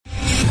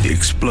the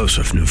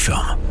explosive new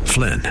film,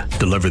 Flynn,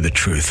 deliver the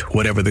truth,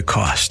 whatever the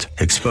cost,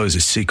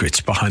 exposes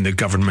secrets behind the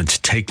government's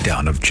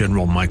takedown of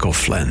General Michael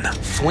Flynn.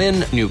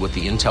 Flynn knew what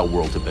the intel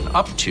world had been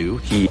up to.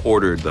 He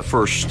ordered the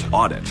first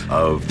audit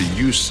of the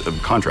use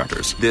of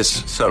contractors.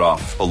 This set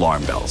off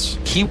alarm bells.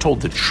 He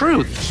told the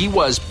truth. He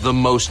was the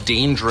most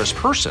dangerous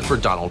person for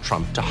Donald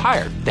Trump to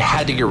hire. They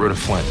had to get rid of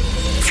Flynn.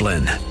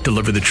 Flynn,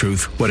 deliver the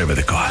truth, whatever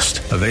the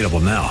cost. Available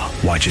now.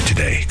 Watch it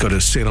today. Go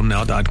to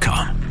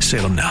salemnow.com.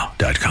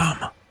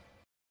 salemnow.com.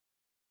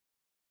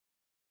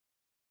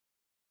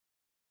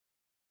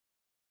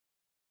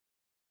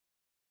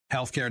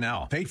 Healthcare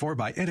Now, paid for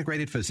by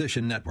Integrated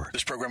Physician Network.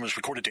 This program is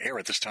recorded to air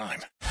at this time.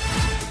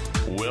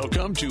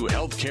 Welcome to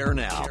Healthcare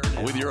Now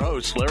with your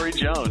hosts, Larry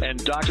Jones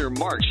and Dr.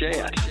 Mark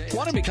Shayat.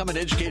 Want to become an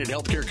educated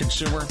healthcare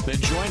consumer? Then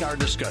join our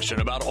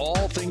discussion about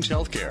all things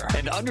healthcare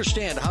and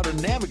understand how to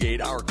navigate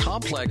our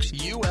complex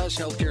U.S.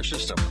 healthcare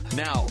system.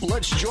 Now,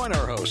 let's join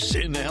our hosts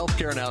in the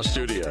Healthcare Now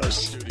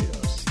studios.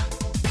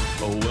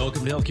 Well,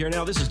 welcome to Healthcare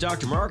Now. This is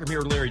Dr. Mark. I'm here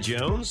with Larry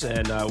Jones,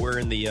 and we're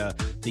in the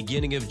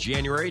beginning of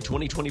January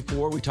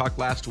 2024. We talked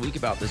last week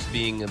about this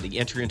being the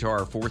entry into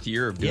our fourth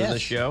year of doing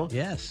this show.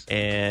 Yes.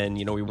 And,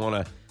 we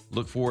want to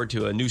look forward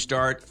to a new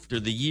start for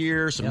the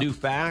year, some new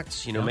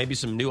facts, maybe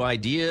some new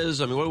ideas.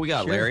 I mean, what do we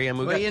got, Larry? I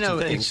mean, we got some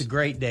things. It's a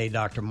great day,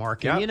 Dr.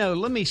 Mark.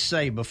 And, let me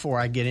say before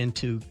I get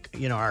into,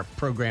 our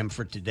program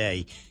for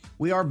today,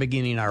 we are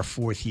beginning our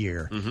fourth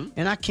year. Mm-hmm.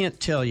 And I can't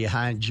tell you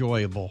how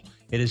enjoyable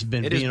it has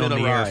been being on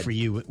the air for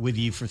you, with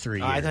you for 3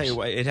 years. I tell you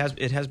what, it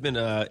has been.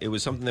 It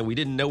was something that we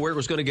didn't know where it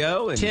was going to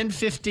go. And 10,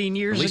 15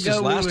 years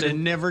ago, we would have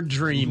never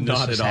dreamed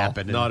this was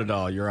happening. Not at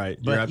all. You're right.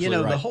 But, You're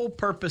absolutely right. The whole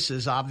purpose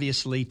is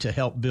obviously to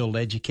help build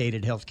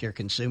educated healthcare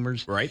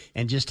consumers. Right.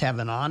 And just have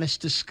an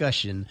honest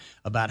discussion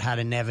about how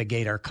to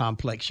navigate our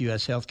complex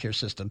U.S. healthcare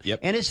system. Yep.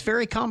 And it's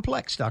very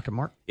complex, Dr.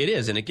 Mark. It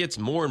is, and it gets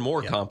more and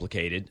more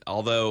complicated.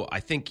 Although I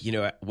think,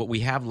 what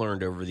we have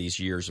learned over these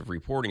years of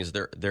reporting is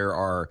there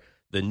are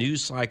the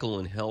news cycle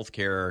in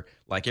healthcare,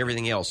 like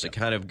everything else,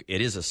 it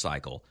is a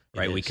cycle,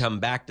 right? We come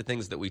back to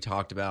things that we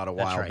talked about a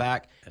while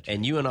back,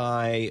 and you and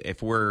I,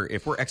 if we're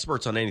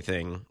experts on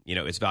anything,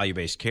 it's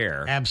value-based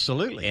care.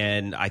 Absolutely.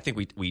 And I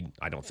think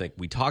I don't think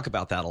we talk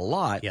about that a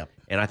lot. Yep.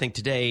 And I think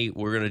today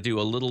we're going to do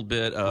a little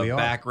bit of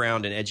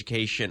background and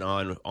education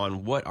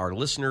on what our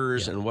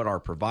listeners and what our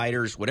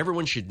providers, what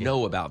everyone should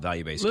know about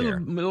value-based care. A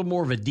little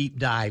more of a deep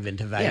dive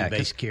into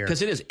value-based care.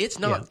 Because it's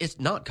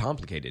not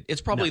complicated.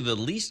 It's probably the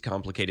least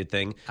complicated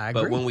thing. I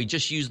agree. But when we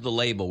just use the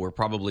label, we're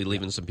probably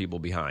leaving some people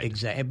behind.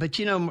 Exactly. But,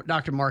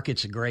 Dr. Mark,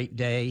 it's a great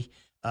day.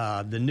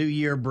 The new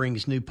year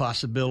brings new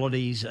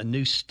possibilities, a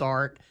new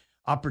start,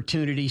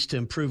 opportunities to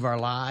improve our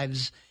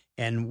lives,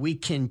 and we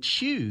can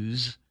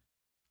choose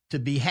to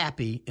be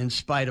happy in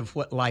spite of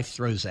what life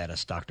throws at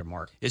us, Dr.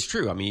 Mark. It's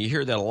true. I mean, you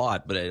hear that a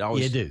lot, but it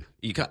always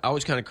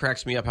always kind of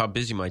cracks me up how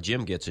busy my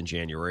gym gets in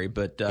January.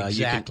 But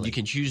exactly. you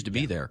can choose to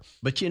be there.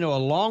 But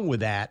along with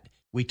that,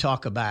 we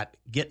talk about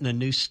getting a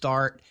new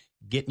start,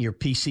 getting your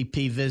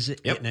PCP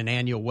visit, getting an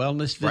annual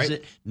wellness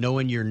visit,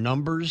 knowing your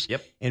numbers.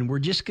 Yep. And we're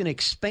just going to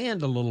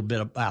expand a little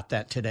bit about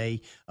that today,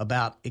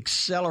 about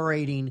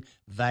accelerating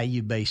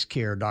value-based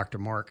care, Dr.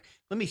 Mark.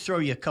 Let me throw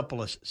you a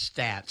couple of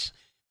stats.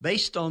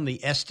 Based on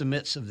the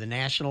estimates of the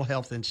National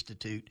Health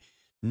Institute,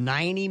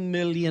 90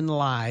 million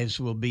lives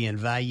will be in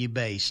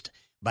value-based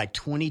by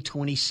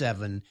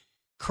 2027.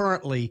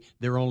 Currently,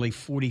 there are only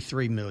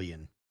 43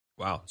 million.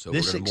 Wow. So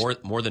we're going to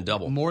more than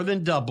double. More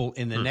than double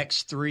in the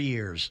next 3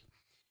 years.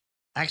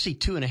 Actually,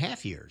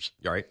 2.5 years.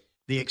 All right.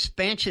 The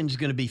expansion is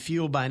going to be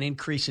fueled by an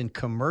increase in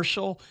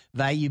commercial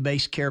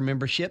value-based care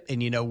membership.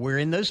 And, we're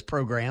in those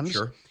programs.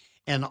 Sure.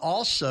 And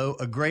also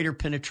a greater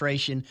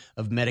penetration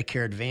of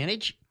Medicare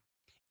Advantage.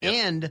 Yep.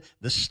 And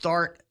the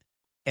start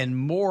and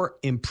more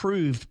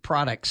improved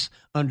products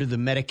under the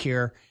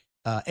Medicare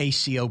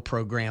ACO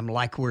program,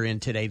 like we're in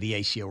today, the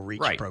ACO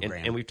REACH program.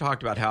 And we've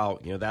talked about how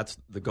that's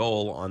the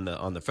goal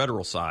on the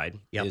federal side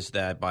is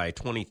that by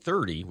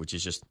 2030, which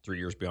is just 3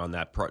 years beyond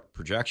that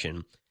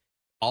projection,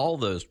 all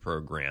those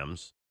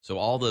programs, so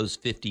all those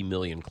 50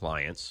 million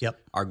clients,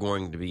 are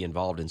going to be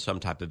involved in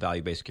some type of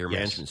value-based care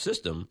management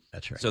system.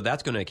 That's right. So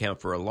that's going to account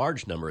for a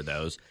large number of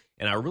those.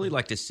 And I really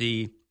like to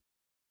see.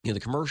 The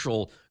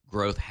commercial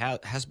growth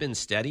has been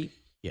steady,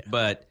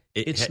 but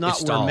it's not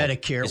where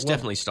Medicare. It's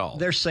definitely stalled.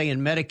 They're saying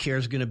Medicare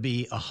is going to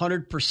be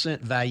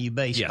 100%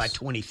 value-based by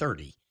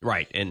 2030.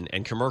 Right,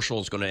 and commercial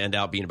is going to end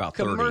out being about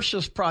 30. Commercial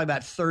is probably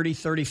about 30,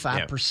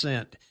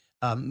 35%.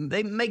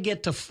 They may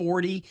get to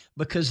 40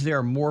 because there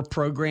are more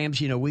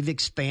programs. We've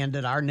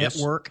expanded our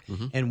network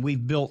and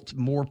we've built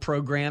more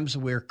programs.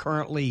 We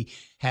currently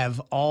have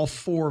all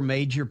 4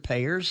 major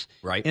payers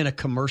in a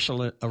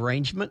commercial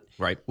arrangement,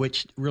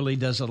 which really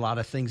does a lot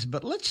of things.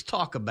 But let's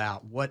talk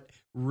about what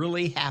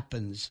really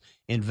happens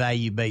in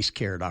value-based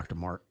care, Dr.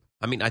 Mark.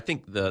 I mean, I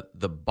think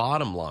the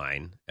bottom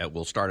line,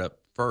 we'll start up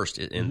first,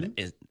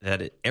 is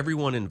that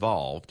everyone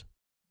involved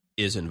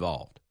is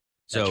involved.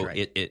 So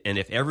and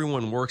if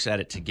everyone works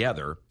at it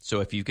together, so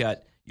if you've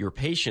got your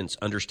patients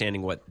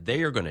understanding what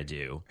they are going to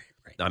do,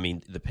 I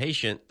mean, the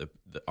patient,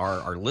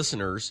 our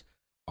listeners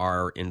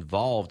are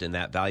involved in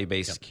that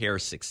value-based care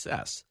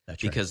success.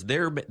 That's right. Because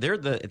they're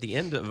at the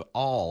end of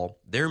all,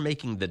 they're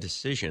making the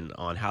decision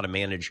on how to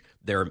manage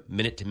their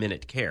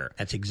minute-to-minute care.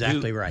 That's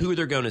exactly right. Who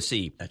they're going to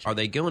see. That's Are right.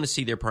 they going to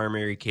see their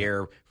primary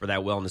care for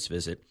that wellness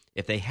visit?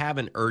 If they have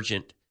an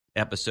urgent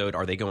episode,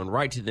 are they going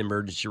right to the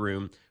emergency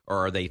room,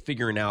 or are they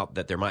figuring out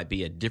that there might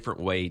be a different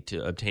way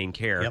to obtain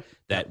care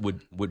that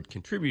would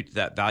contribute to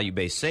that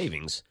value-based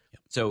savings?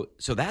 So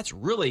that's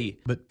really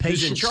But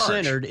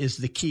patient-centered is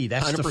the key.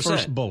 That's 100%. The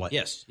first bullet.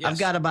 Yes. I've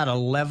got about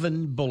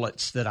 11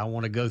 bullets that I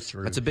want to go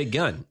through. That's a big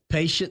gun.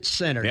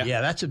 Patient-centered.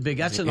 Yeah, that's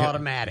an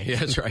automatic. Yeah,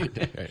 that's right.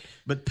 Right.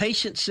 But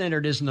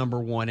patient-centered is number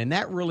one, and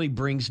that really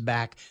brings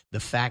back the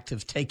fact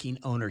of taking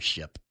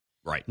ownership.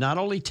 Right. Not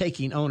only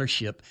taking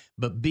ownership,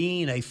 but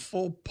being a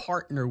full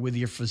partner with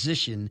your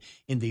physician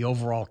in the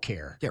overall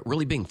care. Yeah,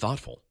 really being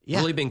thoughtful. Yeah.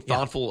 Really being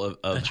thoughtful of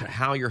right.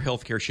 how your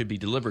health care should be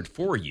delivered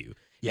for you.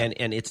 Yeah.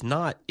 And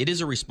it is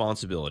a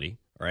responsibility,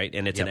 right?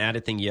 And it's an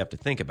added thing you have to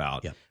think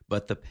about. Yep.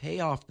 But the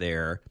payoff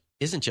there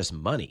isn't just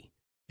money.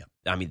 Yep.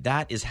 I mean,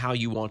 that is how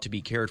you want to be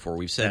cared for.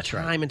 We've said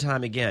time and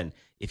time again,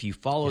 if you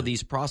follow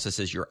these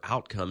processes, your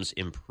outcomes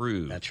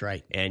improve. That's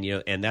right.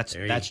 And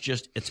that's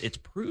just it's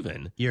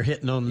proven. You're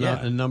hitting on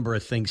a number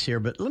of things here,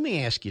 but let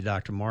me ask you,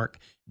 Dr. Mark,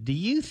 do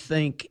you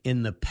think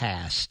in the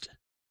past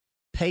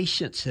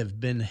patients have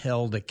been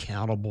held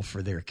accountable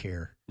for their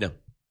care?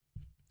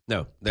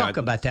 No. Talk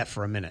about that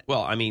for a minute.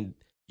 Well, I mean,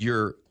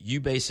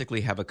 you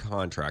basically have a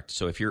contract.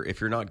 So if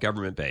you're not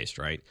government based,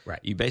 right? Right.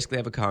 You basically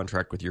have a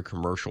contract with your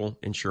commercial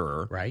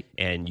insurer, right?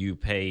 And you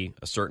pay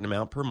a certain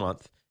amount per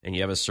month, and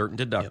you have a certain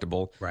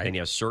deductible, right? And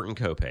you have certain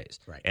copays,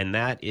 right? And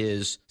that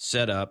is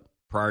set up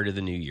prior to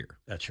the new year.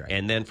 That's right.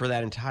 And then for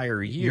that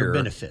entire year, your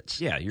benefits.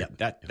 Yeah,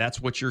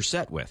 that's what you're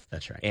set with.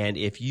 That's right. And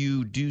if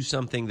you do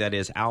something that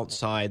is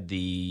outside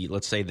the,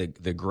 let's say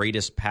the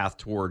greatest path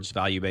towards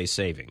value-based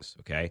savings,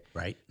 okay?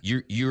 Right.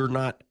 You're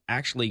not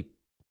actually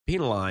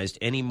penalized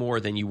any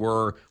more than you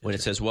were when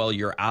it says, well,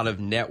 your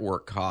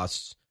out-of-network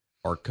costs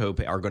or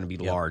copay are going to be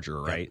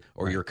larger, right?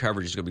 Or your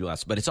coverage is going to be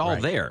less. But it's all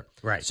there.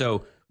 Right.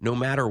 So no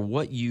matter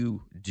what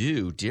you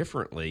do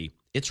differently,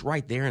 it's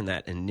right there in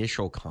that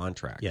initial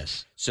contract.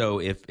 Yes. So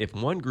if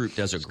one group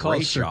does a it's great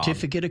called job,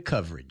 certificate of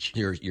coverage,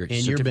 your and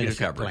certificate your benefit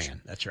of coverage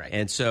plan. That's right.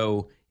 And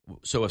so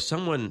if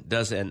someone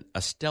does a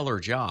stellar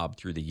job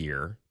through the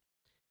year,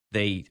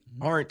 they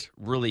aren't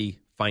really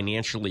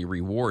financially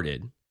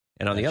rewarded.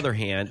 And on the other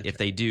hand, if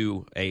they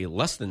do a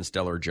less than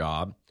stellar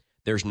job,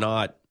 there's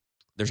not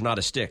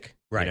a stick,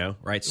 right?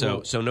 Right.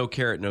 So no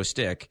carrot, no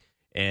stick,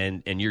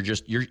 and you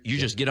just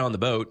get on the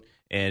boat.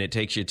 And it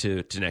takes you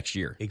to next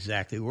year.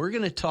 Exactly. We're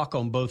going to talk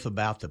on both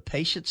about the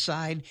patient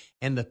side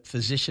and the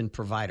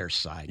physician-provider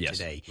side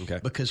today. Okay.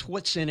 Because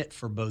what's in it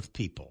for both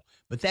people.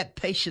 But that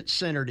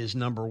patient-centered is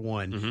number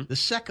one. Mm-hmm. The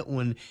second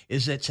one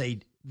is that's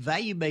a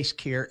value-based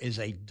care is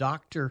a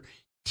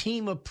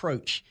doctor-team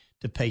approach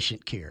to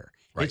patient care.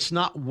 Right. It's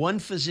not one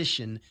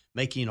physician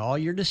making all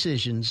your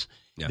decisions.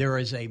 Yeah. There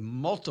is a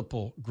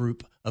multiple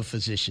group of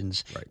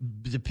physicians,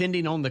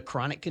 depending on the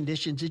chronic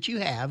conditions that you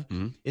have,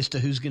 as to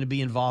who's going to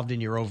be involved in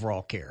your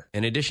overall care.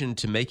 In addition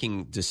to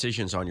making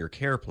decisions on your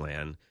care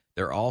plan,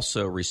 they're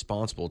also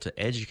responsible to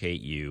educate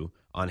you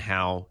on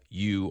how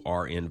you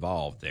are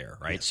involved there,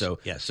 right?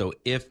 Yes. So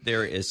if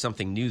there is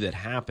something new that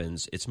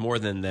happens, it's more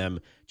than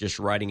them just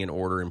writing an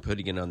order and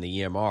putting it on the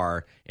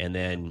EMR, and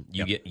then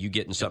you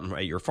get something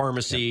at your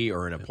pharmacy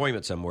or an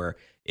appointment somewhere.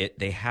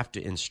 They have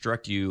to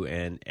instruct you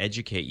and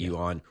educate you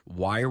on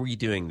why are we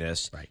doing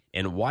this,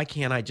 and why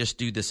can't I just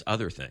do this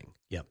other thing?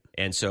 Yep.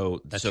 And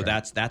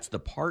that's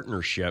the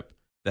partnership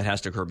that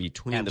has to occur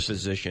between the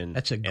physician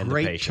That's a and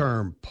great the patient.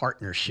 term,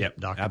 partnership,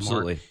 Dr.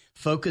 Absolutely. Mark.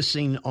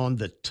 Focusing on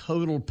the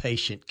total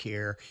patient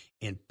care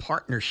in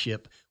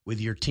partnership with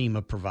your team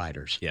of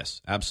providers.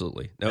 Yes,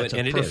 absolutely. No, that's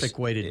a perfect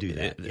way to do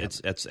that.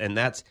 And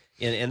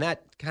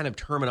that kind of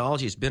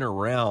terminology has been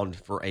around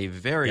for a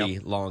very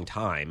long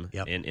time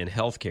in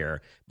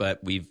healthcare,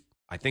 but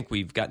I think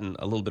we've gotten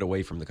a little bit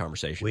away from the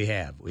conversation. We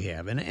have.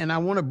 And I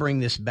want to bring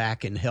this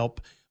back and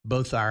help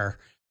both our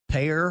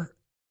payer,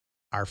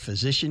 our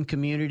physician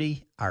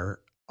community,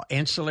 our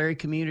ancillary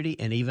community,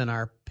 and even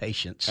our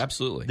patients.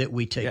 Absolutely. That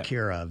we take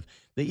care of.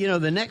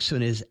 The next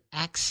one is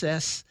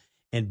access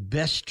and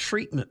best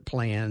treatment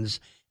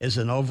plans as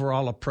an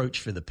overall approach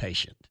for the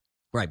patient.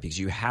 Right, because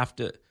you have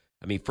to,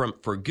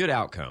 for good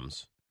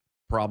outcomes,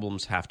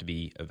 problems have to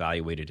be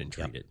evaluated and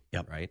treated,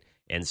 right?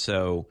 And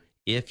so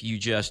if you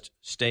just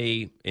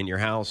stay in your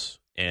house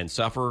and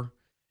suffer,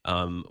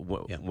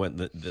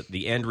 when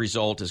the end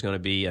result is going to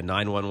be a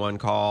 911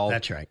 call.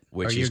 That's right.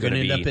 Which is going to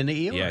end up in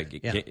the ER.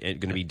 Going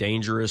to be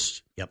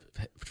dangerous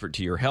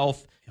to your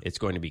health. It's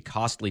going to be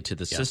costly to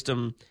the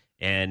system,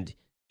 and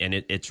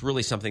it's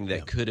really something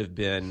that could have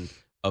been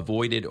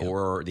avoided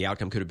or the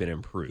outcome could have been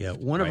improved. Yeah.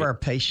 One of our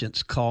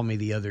patients called me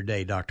the other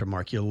day, Dr.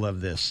 Mark, you'll love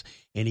this,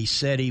 and he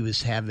said he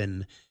was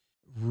having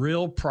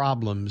real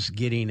problems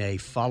getting a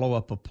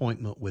follow-up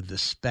appointment with the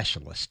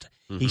specialist.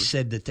 Mm-hmm. He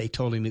said that they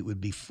told him it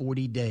would be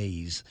 40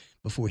 days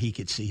before he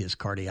could see his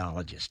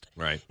cardiologist.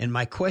 Right. And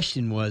my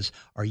question was,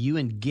 are you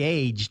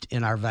engaged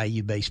in our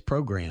value-based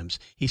programs?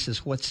 He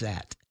says, what's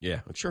that?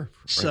 Yeah, sure.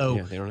 So,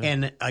 right. They don't know.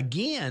 And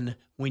again,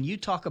 when you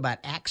talk about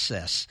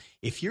access,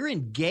 if you're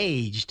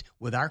engaged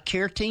with our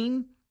care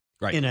team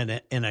in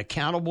an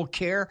accountable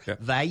care,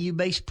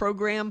 value-based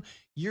program,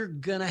 you're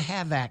going to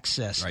have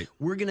access. Right.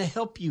 We're going to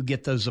help you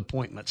get those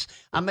appointments.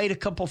 I made a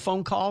couple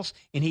phone calls,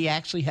 and he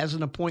actually has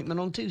an appointment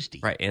on Tuesday.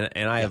 Right,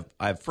 and I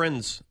have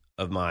friends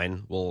of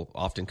mine will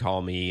often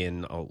call me,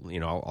 and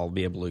I'll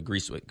be able to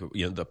agree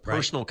with the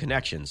personal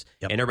connections.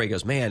 And everybody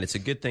goes, "Man, it's a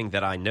good thing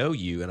that I know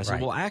you." And I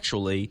said, "Well,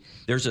 actually,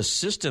 there's a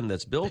system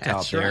that's built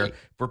out there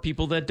for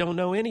people that don't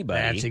know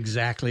anybody." That's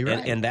exactly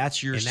right, and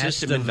that's your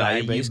system in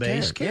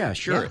value-based care. Yeah,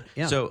 sure.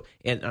 Yeah. So,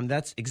 and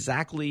that's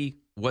exactly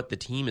what the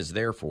team is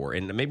there for.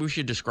 And maybe we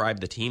should describe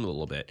the team a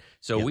little bit.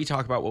 So we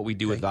talk about what we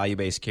do with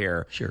value-based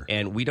care. Sure.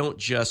 And we don't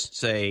just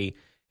say,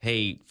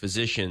 "Hey,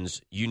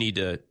 physicians, you need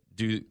to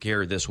do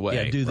care this way."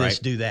 Yeah, do this,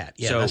 do that.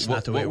 Yeah, so that's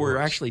not the way what it we're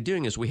works. actually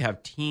doing is we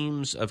have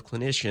teams of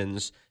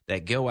clinicians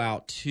that go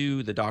out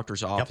to the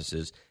doctor's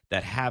offices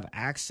that have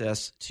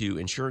access to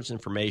insurance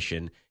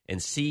information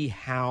and see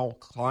how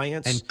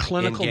clients and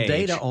clinical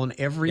engage. data on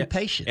every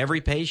patient. Every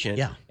patient.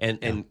 Yeah.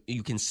 And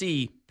you can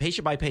see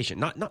patient by patient.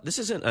 Not this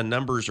isn't a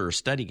numbers or a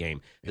study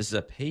game. This is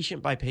a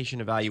patient by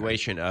patient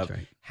evaluation of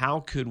how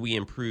could we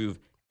improve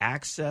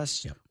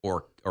access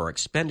or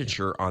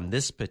expenditure on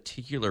this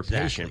particular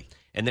patient.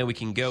 And then we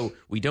can go.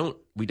 We don't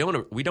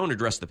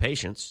address the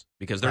patients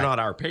because they're not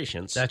our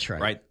patients. That's right.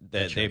 Right.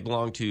 They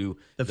belong to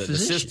the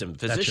system,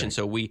 physician. Right.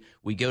 So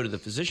we go to the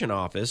physician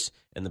office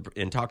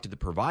and talk to the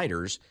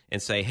providers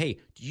and say, "Hey,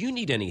 do you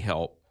need any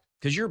help?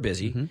 Because you're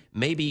busy.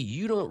 Maybe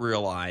you don't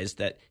realize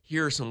that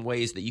here are some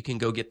ways that you can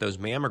go get those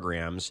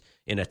mammograms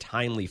in a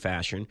timely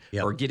fashion,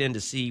 or get in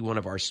to see one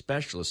of our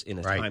specialists in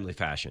a timely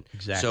fashion."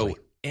 Exactly. So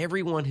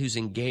everyone who's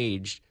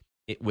engaged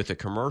with a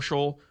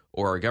commercial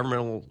or a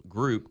governmental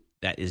group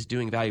that is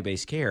doing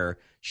value-based care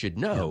should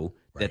know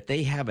that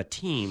they have a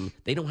team.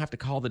 They don't have to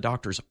call the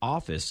doctor's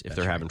office if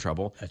they're having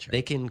trouble.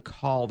 They can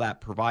call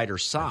that provider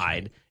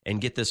side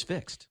and get this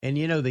fixed. And,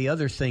 the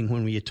other thing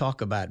when you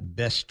talk about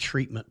best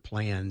treatment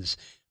plans,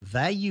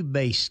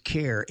 value-based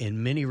care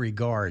in many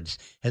regards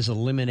has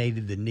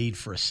eliminated the need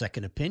for a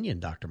second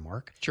opinion, Dr.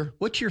 Mark. Sure.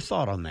 What's your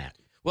thought on that?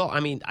 Well, I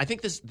mean, I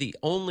think the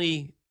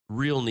only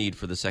real need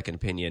for the second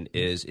opinion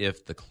is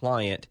if the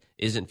client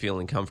isn't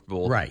feeling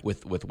comfortable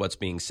with what's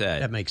being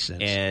said. That makes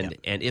sense. And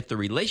if the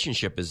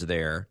relationship is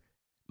there,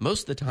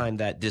 most of the time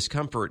that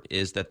discomfort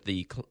is that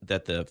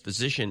the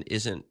physician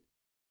isn't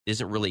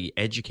really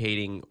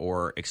educating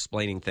or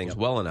explaining things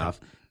well enough.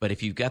 But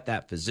if you've got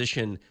that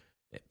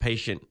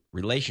physician-patient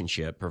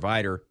relationship,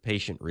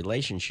 provider-patient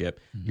relationship,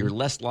 you're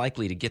less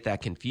likely to get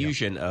that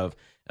confusion of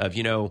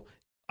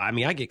I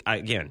mean, I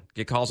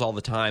get calls all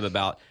the time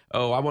about,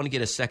 I want to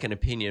get a second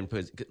opinion.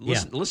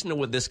 Listen to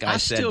what this guy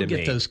said to me. I still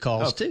get those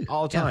calls too.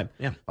 All the time.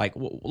 Yeah. Like,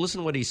 listen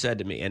to what he said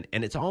to me. And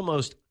it's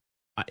almost,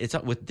 it's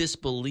with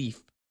disbelief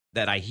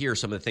that I hear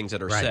some of the things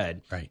that are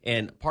said. Right.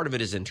 And part of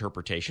it is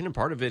interpretation, and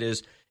part of it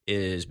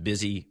is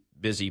busy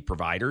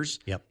providers.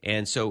 Yep.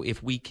 And so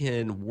if we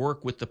can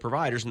work with the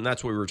providers, and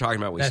that's what we were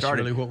talking about when we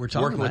started. Really what we're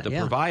talking working about. with the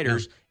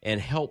providers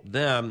and help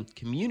them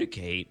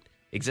communicate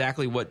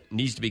exactly what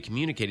needs to be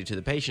communicated to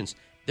the patients.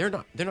 They're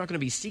not going to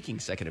be seeking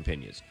second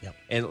opinions. Yep.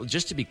 And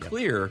just to be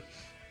clear,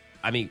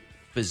 I mean,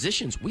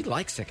 physicians, we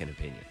like second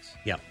opinions.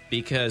 Yep.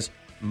 Because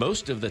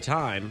most of the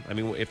time, I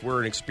mean, if we're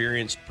an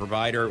experienced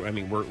provider, I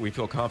mean, we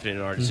feel confident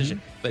in our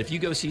decision. But if you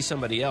go see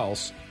somebody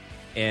else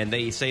and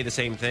they say the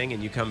same thing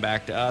and you come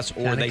back to us,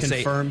 or they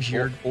say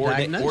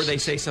or they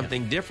say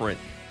something different,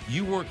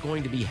 you weren't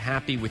going to be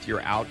happy with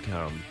your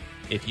outcome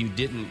if you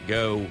didn't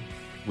go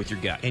with your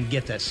gut and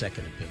get that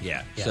second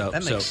opinion. So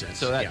that makes sense.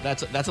 So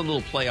that's a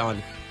little play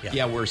on.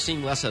 We're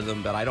seeing less of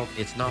them, but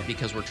it's not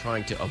because we're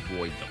trying to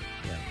avoid them.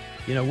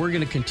 Yeah. We're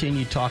going to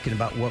continue talking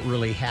about what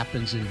really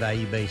happens in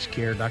value-based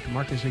care, Dr.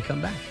 Mark, as we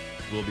come back.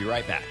 We'll be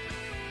right back.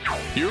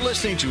 You're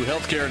listening to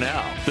Healthcare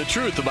Now, the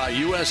truth about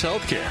U.S.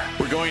 healthcare.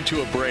 We're going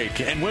to a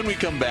break, and when we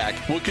come back,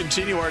 we'll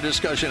continue our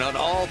discussion on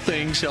all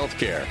things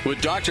healthcare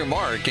with Dr.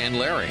 Mark and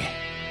Larry.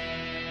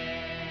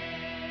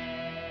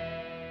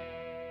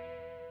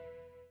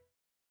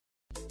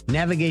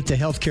 Navigate the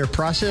healthcare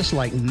process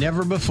like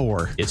never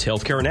before. It's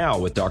Healthcare Now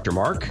with Dr.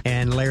 Mark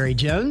and Larry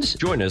Jones.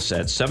 Join us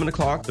at 7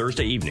 o'clock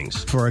Thursday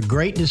evenings for a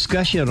great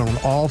discussion on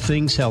all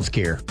things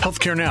healthcare.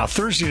 Healthcare Now,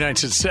 Thursday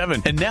nights at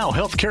 7. And now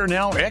Healthcare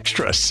Now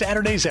Extra,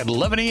 Saturdays at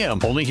 11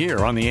 a.m. Only here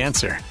on The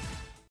Answer.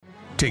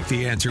 Take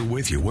The Answer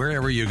with you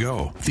wherever you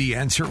go.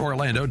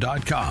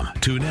 TheAnswerOrlando.com.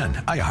 Tune in,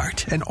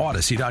 iHeart, and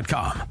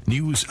Odyssey.com.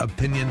 News,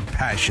 opinion,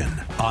 passion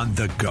on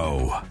the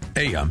go.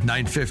 AM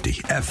 950,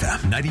 FM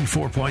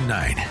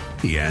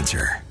 94.9. The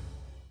Answer.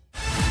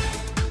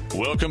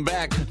 Welcome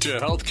back to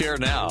Healthcare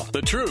Now,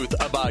 the truth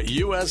about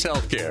U.S.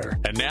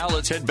 healthcare. And now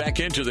let's head back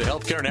into the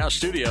Healthcare Now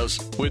studios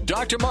with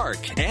Dr.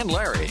 Mark and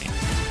Larry.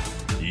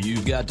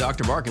 You've got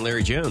Dr. Mark and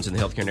Larry Jones in the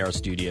Healthcare Now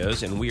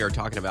studios, and we are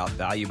talking about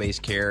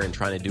value-based care and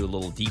trying to do a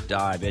little deep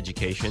dive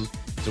education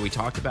So we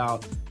talked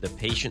about the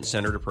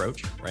patient-centered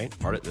approach, right?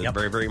 Part of the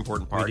very, very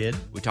important part. We did.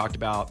 We talked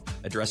about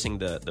addressing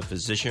the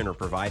physician or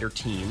provider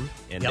team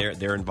and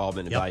their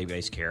involvement in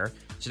value-based care.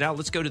 So now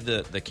let's go to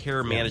the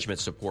care management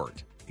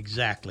support.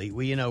 Exactly.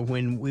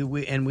 When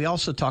we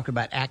also talked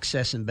about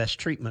access and best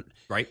treatment,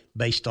 right,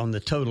 based on the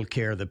total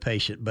care of the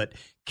patient. But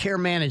care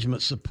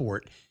management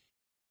support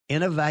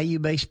in a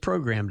value-based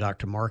program,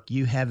 Dr. Mark,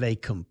 you have a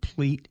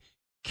complete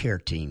care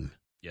team.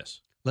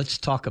 Yes. Let's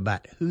talk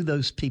about who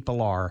those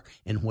people are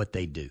and what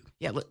they do.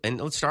 Yeah, and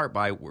let's start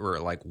by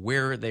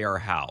where they are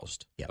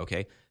housed. Yep.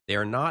 Okay, they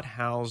are not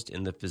housed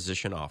in the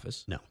physician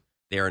office. No,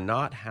 they are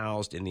not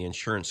housed in the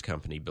insurance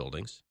company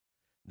buildings.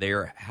 They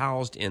are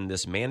housed in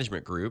this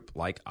management group,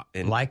 like ours,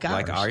 like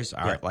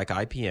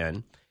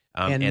IPN,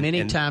 and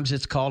many times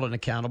it's called an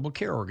accountable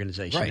care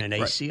organization, an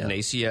ACO, an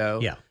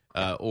ACO,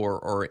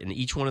 or in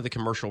each one of the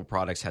commercial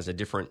products has a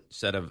different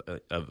set of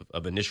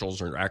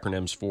initials or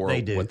acronyms for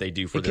what they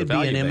do for their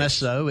value. It could be an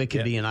MSO, it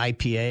could be an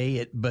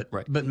IPA,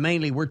 but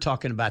mainly we're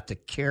talking about the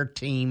care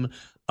team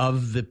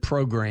of the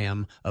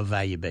program of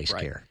value-based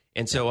care.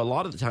 And so a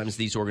lot of the times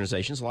these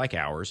organizations like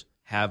ours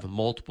have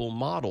multiple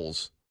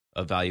models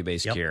of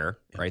value-based care,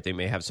 right? They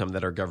may have some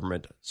that are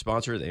government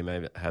sponsored, they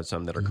may have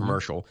some that are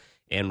commercial,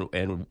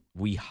 and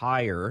we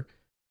hire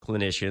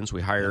clinicians,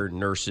 we hire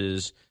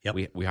nurses,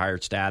 we hire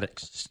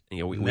statics,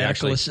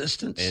 medical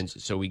assistants, and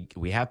so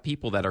we have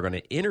people that are going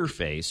to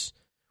interface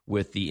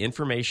with the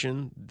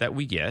information that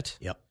we get,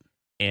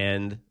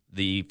 and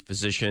the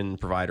physician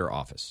provider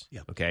office.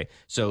 Okay,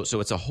 so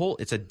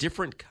it's a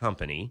different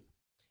company,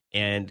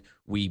 and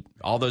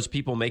all those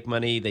people make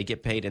money, they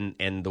get paid,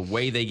 and the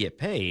way they get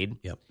paid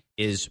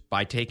is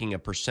by taking a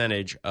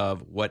percentage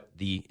of what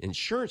the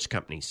insurance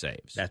company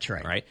saves. That's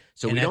right. Right.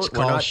 So we're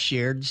not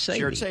shared savings.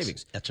 Shared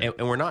savings. That's right.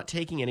 And we're not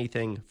taking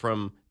anything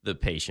from the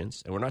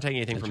patients, and we're not taking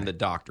anything from the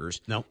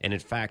doctors. No. And in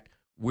fact,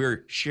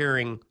 we're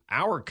sharing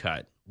our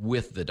cut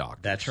with the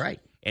doctors. That's right.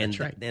 And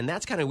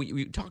that's kind of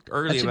we talked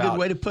earlier about. That's a good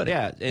way to put it.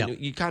 Yeah. And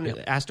you kind of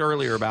asked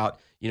earlier about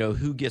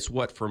who gets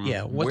what from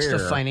what's where.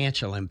 the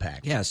financial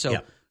impact? Yeah.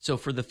 So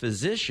for the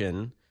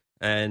physician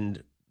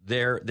and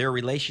their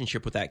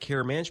relationship with that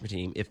care management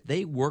team, if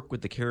they work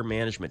with the care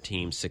management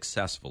team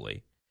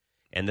successfully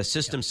and the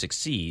system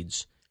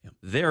succeeds,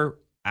 they're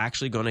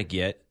actually going to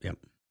get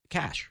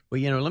cash.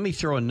 Well, let me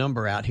throw a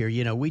number out here.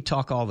 We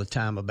talk all the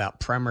time about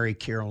primary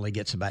care only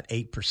gets about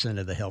 8%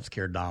 of the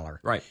healthcare dollar.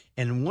 Right.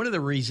 And one of the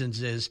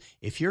reasons is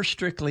if you're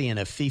strictly in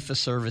a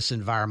fee-for-service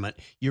environment,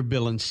 you're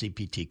billing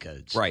CPT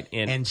codes. Right.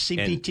 And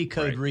CPT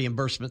code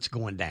reimbursement's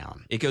going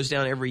down. It goes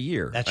down every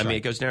year. That's right. I mean,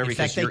 it goes down every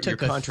year. In fact, they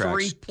took a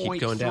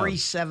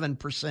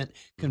 3.37%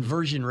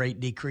 conversion rate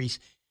decrease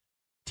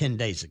 10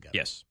 days ago.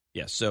 Yes.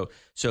 So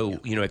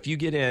if you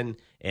get in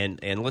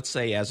and let's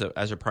say as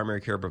a primary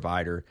care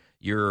provider,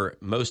 your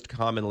most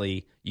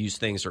commonly used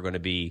things are going to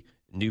be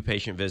new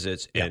patient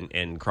visits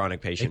and chronic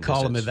patient visits. They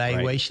call them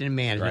evaluation and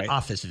management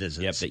office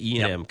visits. Yep, the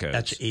E&M codes.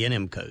 That's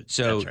E&M codes.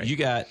 So you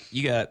got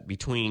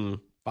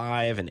between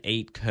 5 and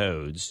 8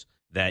 codes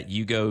that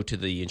you go to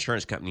the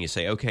insurance company and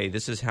say, okay,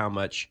 this is how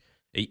much.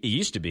 It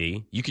used to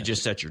be you could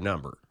just set your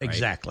number. Right?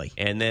 Exactly.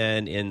 And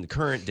then in the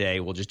current day,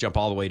 we'll just jump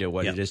all the way to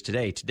what it is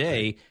today.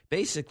 Today,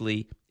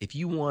 basically, if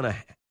you want to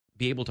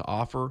be able to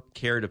offer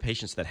care to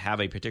patients that have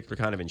a particular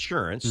kind of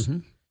insurance,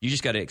 you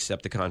just got to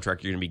accept the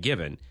contract you're going to be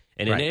given.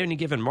 And in any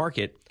given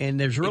market, and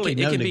there's really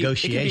no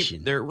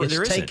negotiation.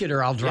 It's take it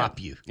or I'll drop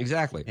you.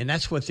 Exactly. And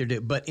that's what they're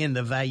doing. But in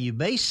the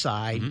value-based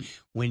side,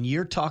 when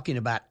you're talking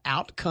about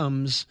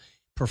outcomes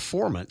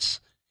performance,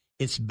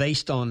 it's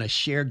based on a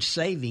shared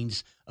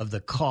savings of the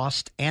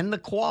cost and the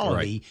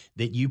quality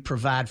that you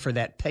provide for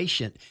that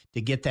patient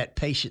to get that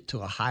patient to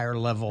a higher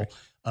level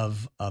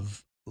of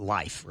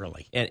life,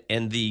 really.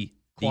 And the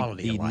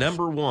quality of life.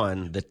 Number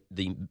one,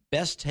 the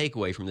best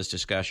takeaway from this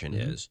discussion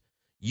is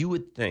you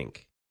would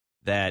think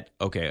that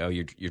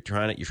you're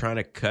trying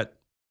to cut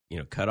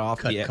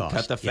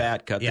the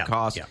fat, cut the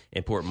cost,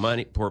 and pour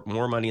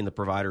more money in the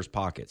provider's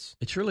pockets.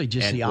 It's really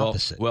just the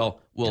opposite.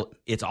 Well,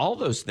 it's all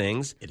those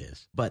things. It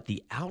is, but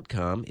the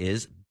outcome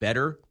is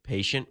better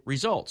patient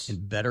results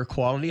and better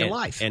quality of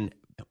life. And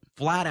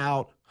flat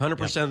out,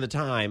 100% of the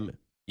time,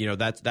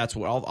 that's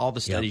what all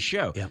the studies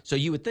show. Yep. So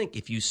you would think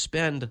if you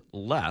spend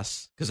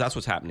less, because that's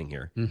what's happening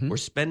here, we're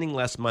spending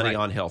less money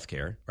on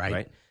healthcare,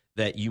 right?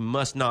 That you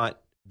must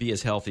not be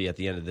as healthy at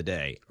the end of the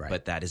day. Right.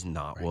 But that is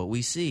not what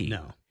we see.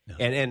 No.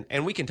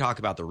 And we can talk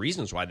about the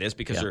reasons why this,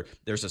 because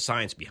there's a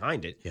science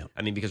behind it. Yeah.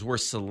 I mean, because we're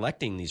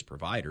selecting these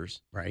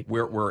providers, right?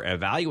 We're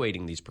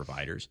evaluating these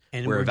providers,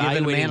 and we're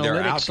evaluating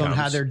their outcomes on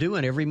how they're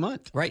doing every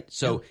month, right?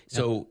 So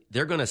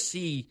they're going to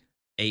see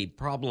a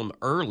problem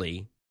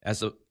early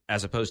as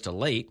opposed to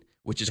late,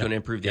 which is going to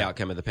improve the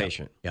outcome of the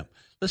patient. Yeah.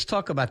 Let's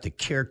talk about the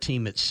care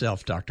team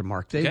itself, Dr.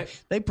 Mark.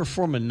 They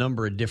perform a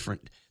number of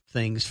different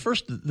things.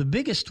 First, the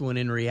biggest one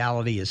in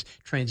reality is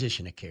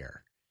transition of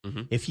care.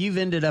 If you've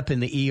ended up in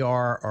the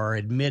ER or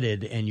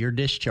admitted and you're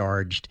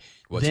discharged,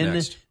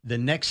 next? The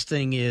next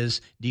thing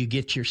is, do you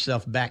get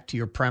yourself back to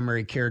your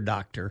primary care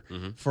doctor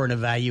for an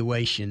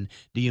evaluation?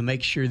 Do you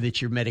make sure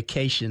that your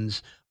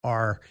medications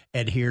are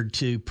adhered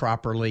to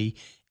properly.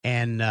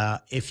 And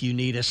if you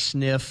need a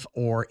sniff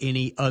or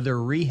any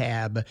other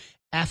rehab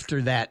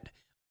after that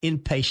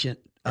inpatient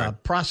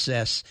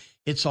process,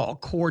 it's all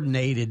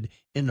coordinated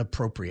in an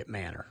appropriate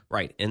manner.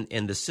 Right.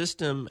 And the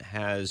system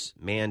has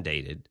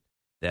mandated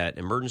that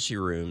emergency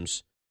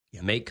rooms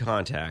make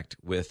contact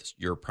with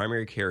your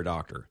primary care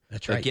doctor.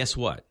 That's right. But guess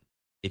what?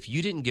 If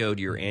you didn't go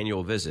to your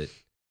annual visit,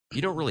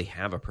 you don't really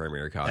have a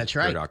primary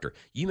care doctor.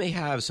 You may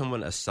have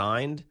someone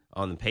assigned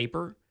on the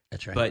paper.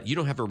 That's right. But you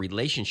don't have a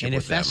relationship with them.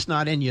 And if that's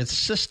not in your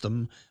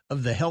system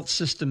of the health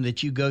system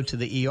that you go to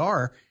the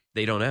ER,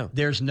 they don't know.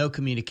 There's no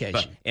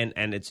communication. But,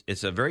 and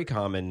it's a very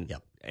common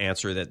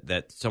answer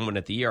that someone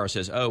at the ER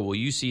says, "Oh, well,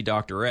 you see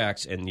Dr.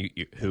 X," and you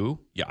who?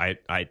 Yeah,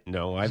 I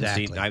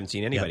haven't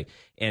seen anybody.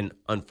 And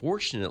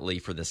unfortunately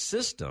for the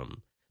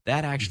system,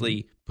 that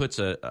actually puts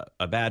a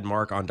bad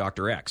mark on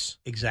Dr. X.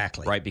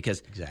 Exactly. Right?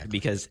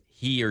 Because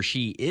he or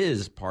she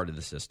is part of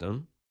the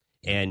system,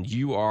 and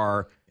you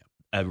are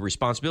a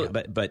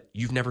responsibility, but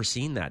you've never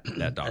seen that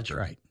doctor. That's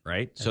right.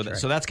 Right. So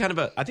that's kind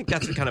of I think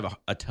that's kind of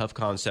a tough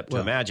concept to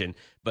imagine,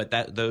 but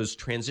those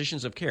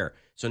transitions of care.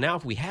 So now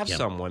if we have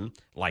someone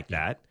like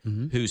that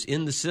who's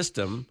in the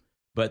system,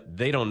 but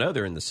they don't know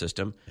they're in the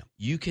system,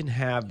 you can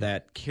have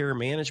that care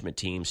management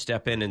team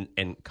step in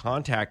and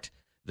contact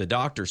the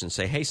doctors and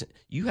say, "Hey,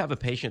 you have a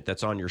patient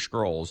that's on your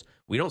scrolls.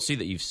 We don't see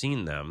that you've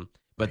seen them,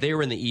 but they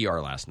were in the ER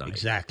last night."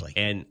 Exactly.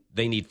 And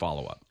they need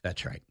follow-up.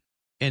 That's right.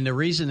 And the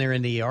reason they're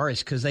in the ER is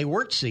because they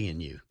weren't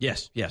seeing you.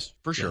 Yes,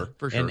 for sure,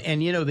 for sure.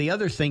 And the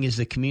other thing is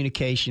the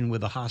communication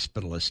with the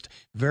hospitalist.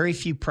 Very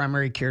few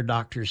primary care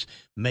doctors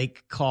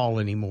make call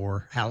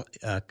anymore.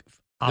 They're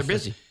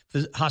busy.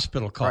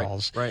 Hospital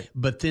calls. Right.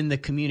 But then the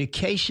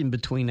communication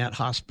between that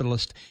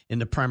hospitalist and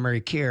the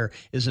primary care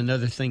is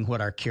another thing what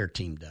our care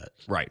team does.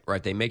 Right.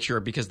 They make sure,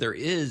 because there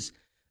is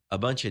a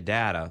bunch of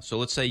data. So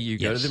let's say you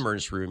go to the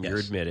emergency room, you're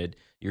admitted,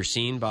 you're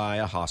seen by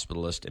a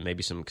hospitalist and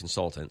maybe some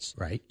consultants.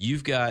 Right.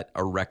 You've got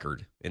a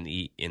record in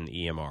the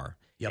EMR.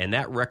 Yep. And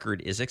that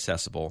record is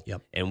accessible.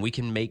 Yep. And we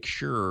can make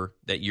sure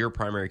that your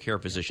primary care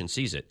physician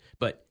sees it.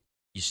 But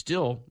you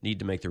still need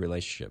to make the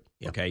relationship.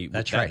 Yep. Okay.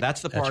 That's right.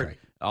 That's the part. That's right.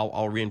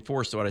 I'll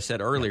reinforce what I said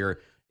earlier.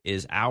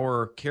 Is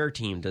our care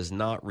team does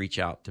not reach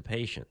out to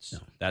patients. No.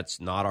 That's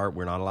not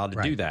we're not allowed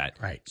to do that.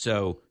 Right.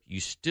 So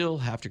you still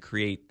have to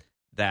create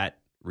that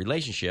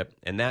relationship,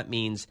 and that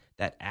means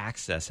that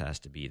access has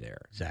to be there.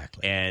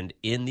 Exactly. And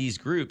in these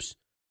groups,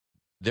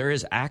 there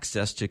is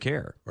access to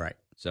care. Right.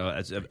 So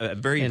it's a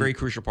very, very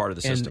crucial part of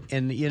the system.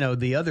 And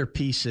the other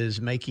piece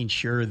is making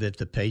sure that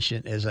the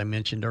patient, as I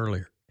mentioned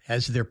earlier,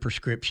 has their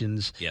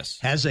prescriptions,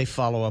 has a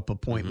follow-up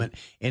appointment,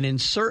 and in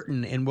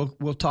certain, and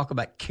we'll talk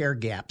about care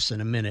gaps in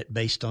a minute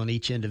based on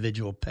each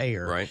individual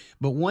payer. Right.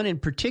 But one in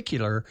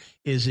particular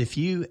is if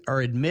you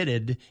are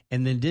admitted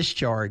and then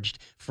discharged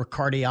for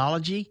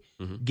cardiology,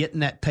 getting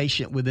that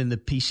patient within the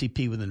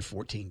PCP within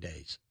 14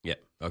 days. Yeah.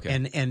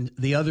 Okay. And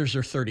the others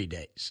are 30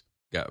 days.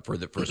 Yeah, for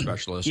a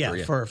specialist.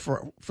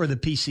 For the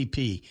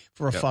PCP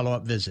for a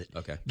follow-up visit.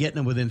 Okay. Getting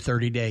them within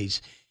 30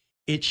 days.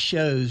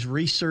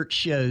 Research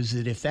shows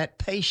that if that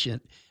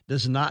patient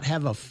does not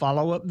have a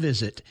follow-up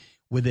visit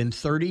within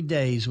 30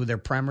 days with their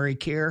primary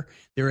care,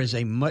 there is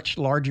a much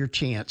larger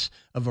chance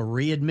of a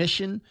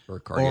readmission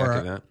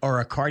or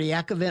a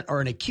cardiac event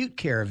or an acute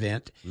care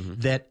event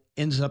that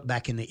ends up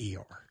back in the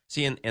ER.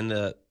 See,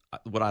 and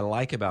what I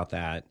like about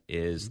that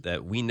is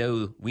that we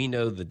know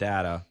the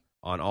data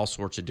on all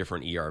sorts of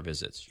different ER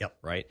visits. Yep.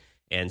 Right.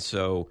 And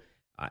so,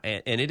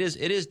 and it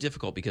is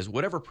difficult because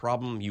whatever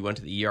problem you went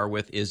to the ER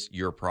with is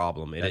your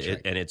problem, and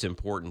it's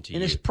important to you.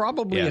 And it's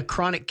probably a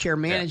chronic care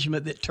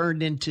management that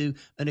turned into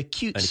an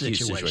acute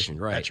situation.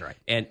 Right. That's right.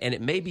 And it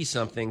may be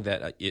something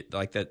that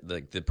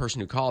the person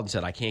who called and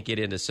said, "I can't get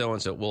into so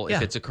and so." Well,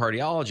 if it's a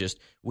cardiologist,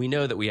 we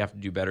know that we have to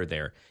do better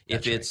there.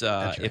 If it's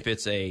if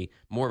it's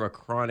more of a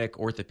chronic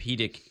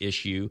orthopedic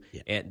issue,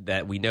 and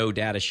that we know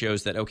data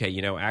shows that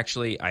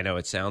actually, I know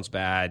it sounds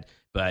bad,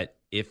 but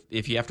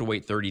if you have to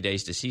wait 30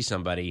 days to see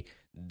somebody,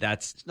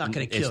 it's not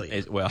going to kill you.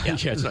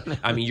 It's not,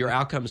 I mean, your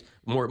outcomes,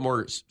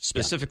 more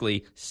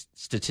specifically,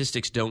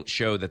 statistics don't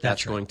show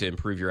that's going to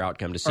improve your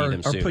outcome to see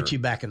them sooner. Or put you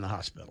back in the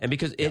hospital. And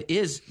because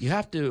you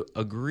have to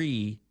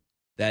agree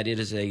that it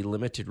is a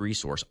limited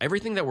resource.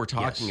 Everything that we're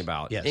talking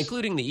about,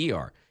 including the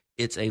ER,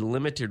 it's a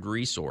limited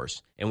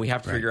resource, and we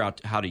have to figure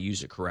out how to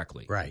use it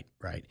correctly. Right.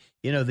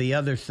 The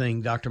other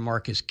thing, Dr.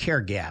 Mark, is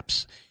care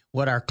gaps.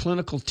 What our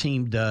clinical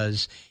team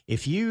does,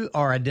 if you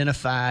are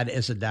identified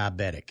as a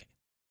diabetic,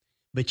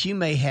 but you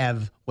may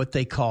have what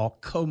they call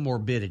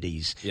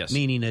comorbidities,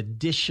 meaning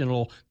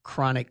additional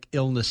chronic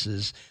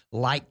illnesses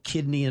like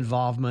kidney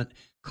involvement,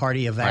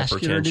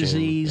 cardiovascular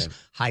disease,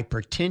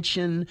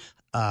 hypertension.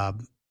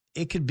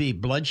 It could be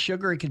blood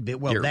sugar. It could be,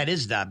 that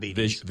is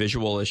diabetes.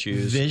 Visual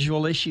issues.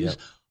 Yep.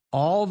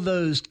 All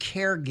those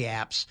care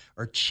gaps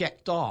are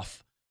checked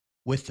off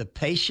with the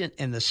patient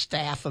and the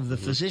staff of the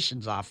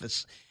physician's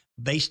office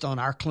based on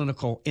our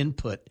clinical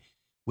input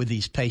with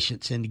these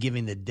patients and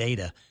giving the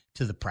data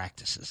to the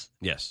practices.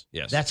 Yes.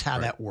 That's how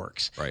that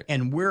works. Right.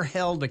 And we're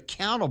held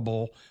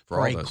accountable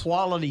for a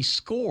quality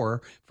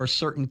score for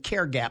certain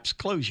care gaps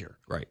closure.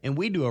 Right. And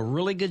we do a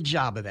really good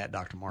job of that,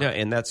 Dr. Mark. Yeah,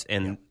 and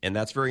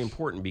that's very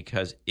important,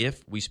 because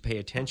if we pay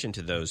attention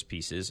to those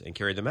pieces and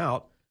carry them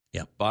out,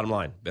 bottom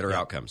line, better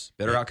outcomes.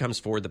 Better outcomes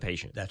for the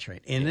patient. That's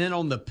right. And then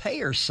on the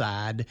payer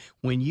side,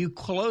 when you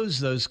close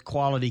those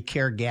quality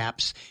care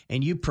gaps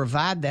and you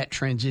provide that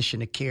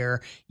transition of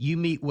care, you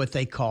meet what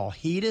they call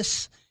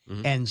HEDIS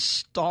and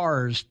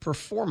STARS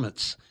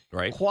performance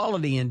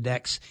quality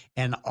index,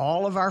 and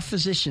all of our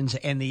physicians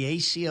and the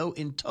ACO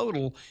in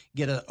total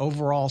get an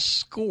overall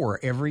score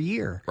every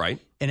year. Right.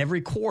 And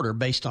every quarter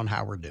based on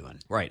how we're doing.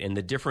 Right. And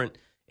the different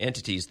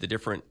entities, the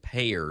different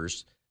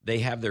payers, they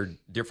have their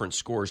different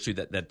scores too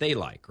that they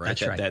like, right?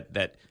 That's right.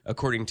 That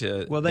according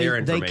to they their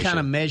information. kind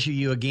of measure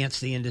you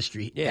against the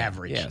industry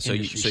average,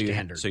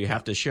 standard. So you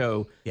have to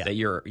show that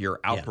you're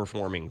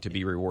outperforming to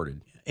be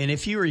rewarded. And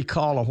if you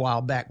recall a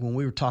while back when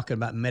we were talking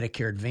about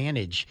Medicare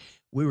Advantage,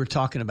 we were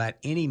talking about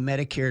any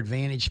Medicare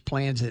Advantage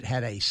plans that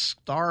had a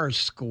STARS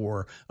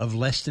score of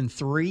less than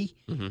 3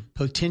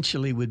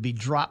 potentially would be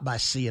dropped by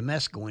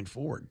CMS going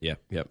forward. Yep.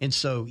 And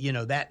so,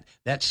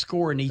 that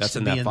score needs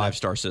to be in that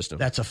 5-star system.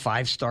 That's a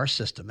 5-star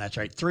system. That's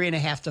right.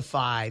 3.5 to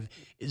 5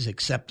 is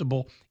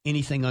acceptable.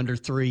 Anything under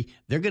 3,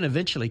 they're going to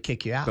eventually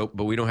kick you out.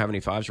 But we don't have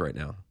any 5s right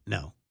now.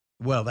 No.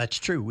 Well, that's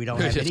true. We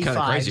don't have any 5s. It's kind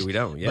of crazy. We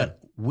don't. Yeah. But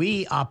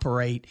we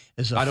operate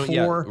as a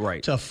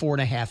 4 to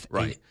 4.5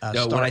 right.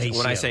 Star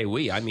when I say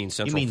we, I mean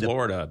Central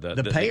Florida,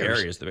 the payers.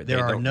 areas.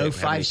 There are no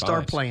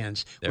 5-star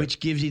plans, which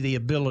gives you the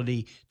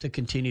ability to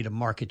continue to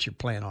market your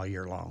plan all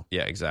year long.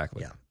 Yeah,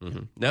 exactly. Yeah.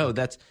 No,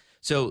 that's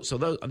so.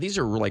 These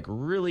are like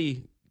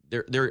really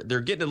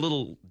they're getting a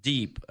little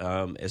deep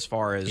as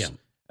far as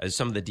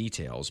some of the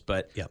details.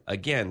 But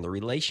again, the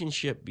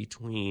relationship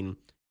between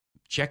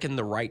checking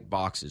the right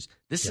boxes.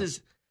 This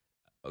is.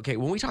 Okay,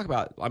 when we talk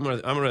about, I'm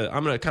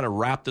gonna kind of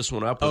wrap this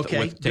one up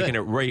with taking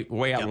it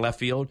way out in left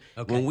field.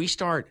 Okay. When we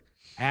start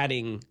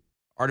adding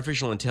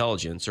artificial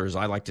intelligence, or as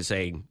I like to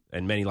say,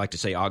 and many like to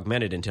say,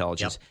 augmented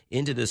intelligence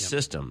into this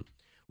system,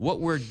 what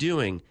we're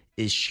doing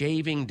is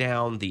shaving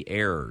down the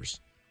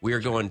errors. We are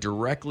going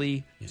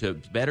directly to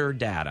better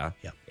data,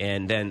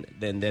 and then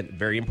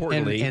very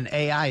importantly, and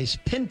AI is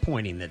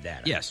pinpointing the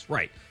data. Yes,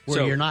 right.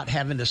 Where you're not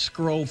having to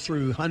scroll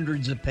through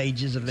hundreds of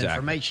pages of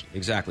information.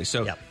 Exactly.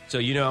 So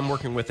I'm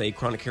working with a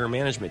chronic care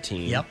management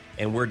team,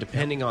 and we're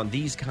depending on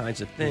these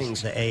kinds of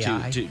things the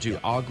AI.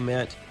 to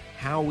augment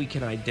how we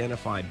can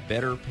identify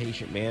better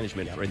patient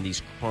management in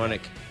these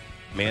chronic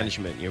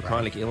management,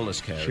 chronic illness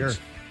codes. Sure.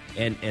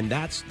 And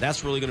that's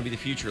really going to be the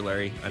future,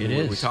 Larry. I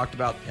mean, we talked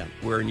about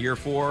we're in year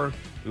 4.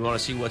 We want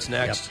to see what's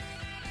next.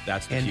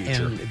 That's the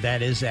future. And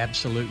that is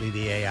absolutely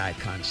the AI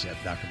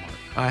concept, Dr.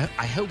 Mark.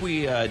 I hope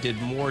we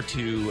did more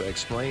to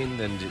explain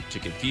than to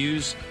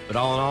confuse. But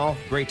all in all,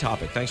 great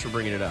topic. Thanks for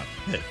bringing it up.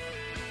 Good.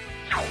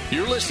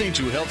 You're listening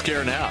to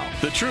Healthcare Now,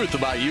 the truth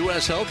about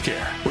U.S.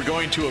 healthcare. We're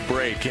going to a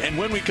break, and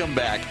when we come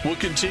back, we'll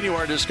continue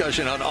our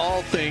discussion on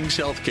all things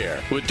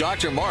healthcare with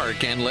Dr.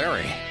 Mark and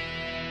Larry.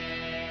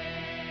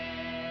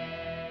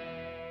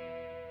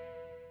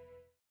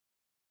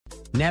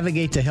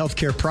 Navigate the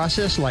healthcare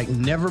process like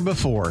never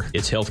before.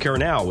 It's Healthcare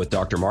Now with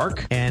Dr.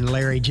 Mark and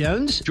Larry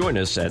Jones. Join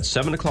us at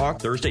 7 o'clock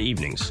Thursday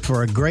evenings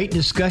for a great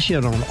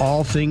discussion on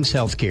all things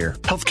healthcare.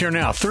 Healthcare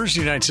Now,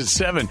 Thursday nights at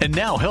 7. And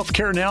now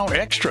Healthcare Now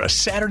Extra,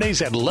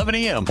 Saturdays at 11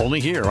 a.m. Only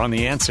here on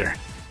The Answer.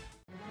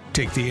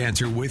 Take The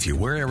Answer with you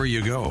wherever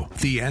you go.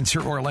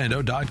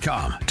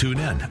 TheAnswerOrlando.com. Tune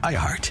in,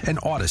 iHeart, and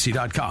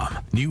Odyssey.com.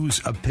 News,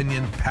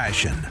 opinion,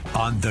 passion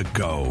on the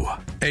go.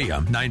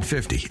 AM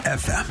 950,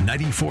 FM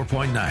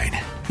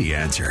 94.9. The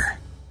Answer.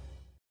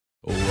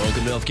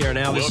 Welcome to Healthcare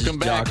Now. This is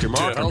Dr.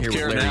 Mark. I'm here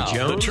with Larry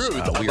Jones. The truth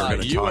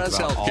about U.S.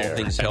 healthcare. All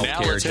things healthcare. And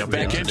now let's head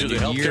back into the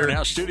Healthcare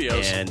Now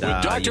studios with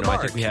Dr.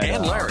 Mark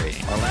and Larry.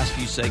 Our last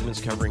few segments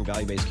covering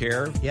value-based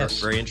care.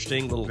 Yes. Very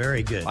interesting.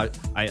 Very good.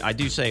 I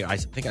do say, I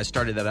think I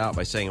started that out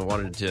by saying I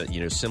wanted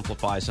to,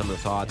 simplify some of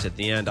the thoughts at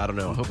the end. I don't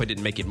know. I hope I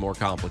didn't make it more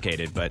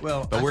complicated, but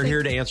we're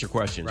here to answer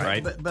questions,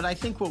 right? But I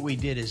think what we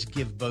did is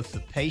give both the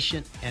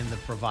patient and the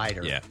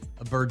provider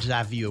a bird's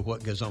eye view of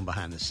what goes on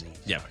behind the scenes.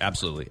 Yeah,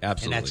 absolutely.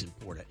 And that's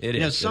important. It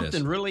is.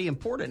 Something really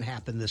important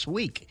happened this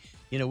week.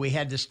 We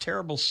had this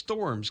terrible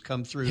storms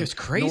come through. It's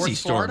crazy North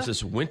storms Florida,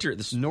 this winter.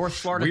 This North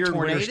Florida weird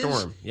tornadoes. Winter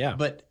storm. Yeah.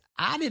 But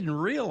I didn't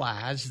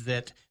realize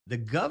that the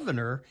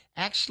governor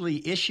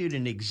actually issued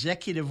an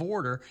executive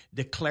order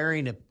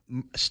declaring a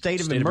state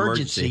of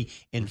emergency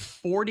in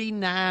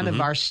 49 of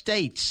our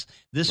states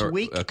this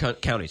week.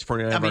 Counties,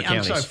 49 of our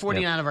counties. I'm sorry,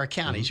 49 of our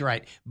counties,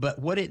 right. But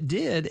what it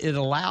did, it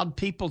allowed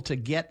people to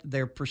get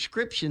their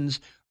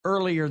prescriptions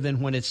earlier than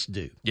when it's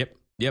due. Yep.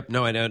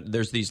 No, I know.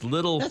 There's these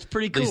little. That's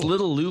pretty cool. These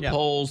little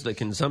loopholes that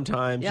can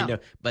sometimes,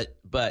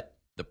 But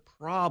the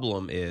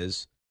problem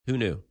is, who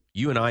knew?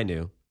 You and I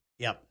knew.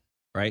 Yep.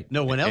 right?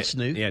 No one else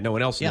knew. Yeah, no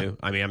one else knew.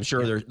 I mean, I'm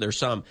sure there's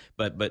some,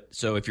 but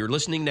so if you're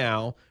listening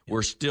now,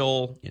 we're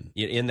still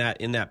in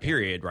that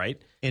period,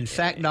 right? In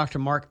fact, Dr.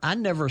 Mark, I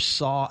never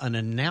saw an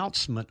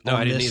announcement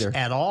on this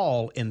at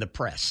all in the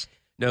press.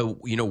 No,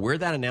 you know where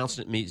that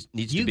announcement needs to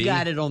be? You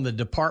got it on the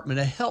Department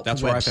of Health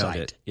That's website. Where I found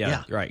it.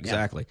 Yeah. Right,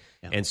 exactly.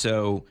 Yeah.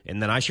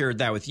 And then I shared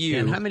that with you.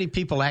 And how many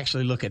people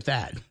actually look at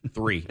that?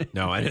 3.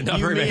 No, I didn't know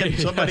very many.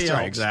 Somebody else.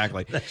 Right,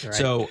 exactly. That's right.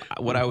 So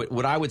what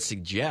I would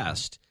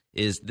suggest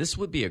is this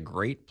would be a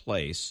great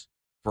place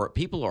for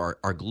people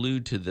are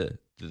glued to the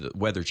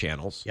weather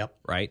channels. Yep.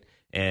 Right,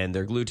 and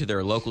they're glued to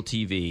their local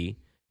TV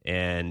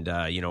and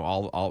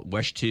all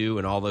WESH 2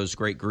 and all those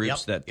great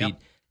groups that feed.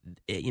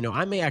 You know,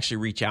 I may actually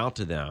reach out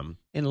to them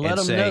and let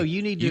them know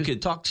you need to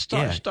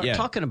start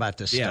talking about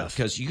this stuff. Yeah,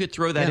 because you could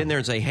throw that in there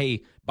and say,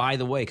 "Hey, by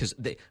the way," because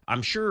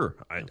I'm sure,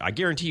 I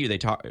guarantee you, they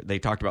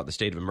talked about the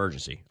state of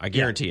emergency. I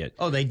guarantee it.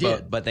 Oh, they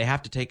did. But they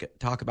have to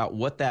talk about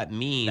what that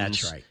means.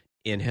 That's right.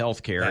 In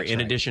healthcare, in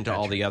addition to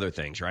all the other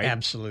things, right?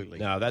 Absolutely.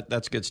 No,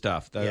 that's good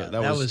stuff. That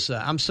was.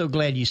 I'm so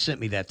glad you sent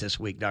me that this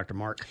week, Dr.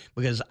 Mark,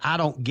 because I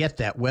don't get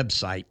that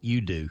website.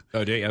 You do.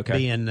 Oh, do you? Okay.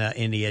 Being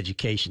in the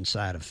education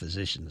side of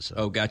physicians. So.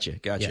 Oh, gotcha.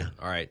 Yeah.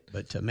 All right.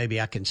 But maybe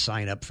I can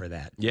sign up for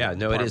that. Yeah.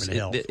 No, it is.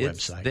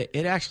 Website.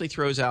 It actually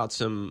throws out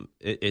some.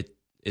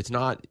 It's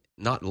not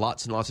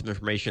lots and lots of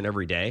information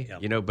every day,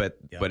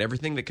 but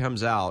everything that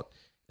comes out.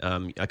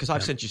 Because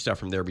I've sent you stuff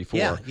from there before.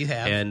 Yeah, you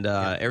have. And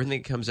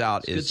everything that comes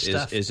out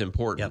is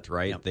important,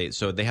 right? Yep.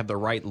 So they have the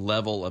right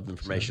level of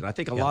information. I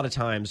think a lot of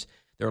times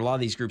there are a lot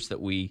of these groups that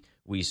we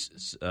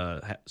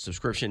have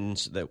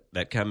subscriptions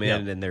that come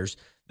in and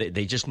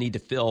they just need to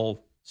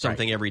fill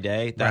something every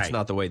day. That's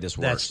not the way this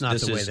works. That's not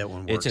the way that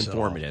one works. It's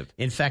informative.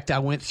 In fact, I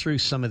went through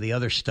some of the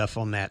other stuff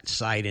on that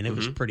site, and it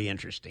was pretty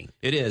interesting.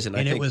 It is, and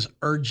it was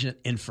urgent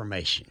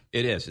information.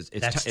 It is.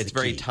 It's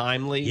very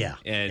timely.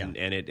 And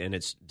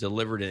it's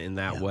delivered in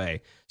that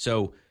way.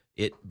 So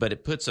it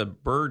puts a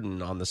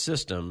burden on the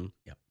system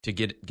to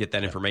get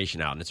that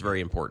information out, and it's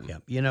very important. Yeah.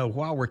 You know,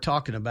 while we're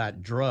talking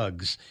about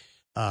drugs,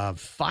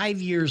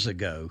 5 years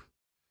ago,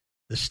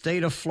 the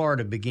state of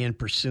Florida began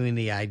pursuing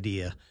the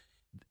idea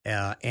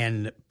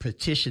and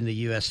petition the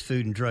U.S.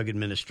 Food and Drug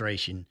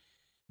Administration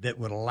that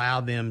would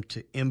allow them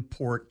to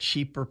import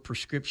cheaper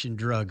prescription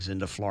drugs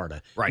into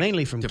Florida,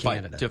 mainly from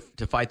Canada.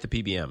 To fight the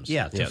PBMs.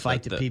 Yeah, to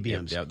fight the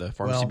PBMs. Yeah, the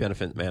pharmacy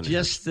benefit management.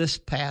 Just this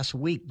past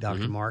week,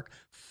 Dr. Mark,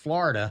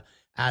 Florida,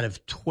 out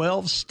of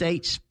 12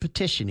 states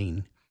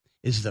petitioning,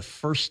 is the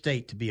first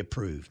state to be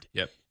approved.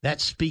 Yep. That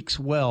speaks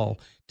well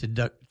to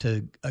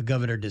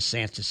Governor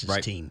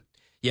DeSantis' team.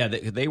 Yeah,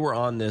 they were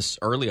on this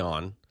early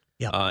on.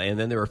 Yeah, and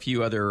then there were a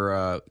few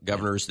other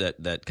governors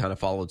that kind of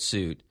followed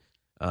suit.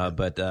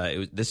 But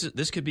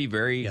this could be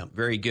very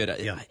very good. I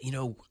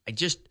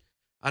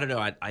don't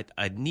know.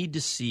 I need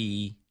to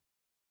see.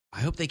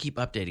 I hope they keep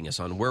updating us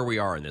on where we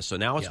are in this. So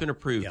now it's been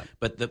approved,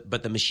 but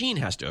the machine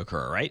has to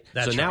occur, right?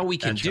 That's now we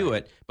can do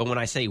it. But when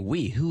I say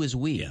we, who is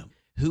we? Yeah.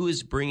 Who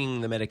is bringing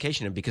the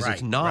medication in? Because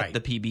it's not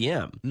the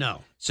PBM.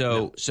 No.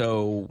 So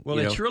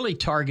it's really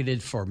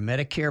targeted for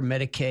Medicare,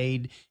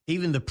 Medicaid,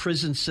 even the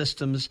prison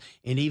systems,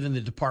 and even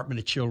the Department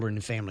of Children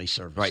and Family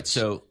Services. Right.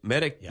 So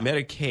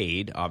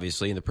Medicaid,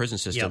 obviously, and the prison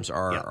systems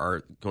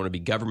are going to be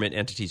government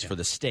entities for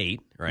the state,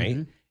 right?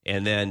 Mm-hmm.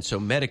 And then, so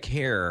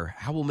Medicare,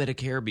 how will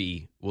Medicare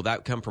be? Will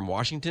that come from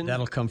Washington?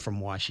 That'll come from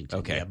Washington.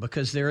 Okay. Yeah,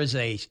 because there is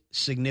a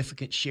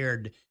significant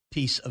shared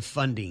piece of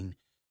funding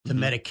to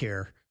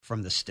Medicare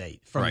from the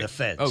state, from the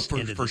feds. Oh,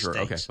 for sure.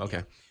 States. Okay.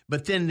 Yeah.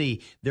 But then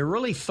they're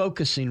really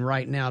focusing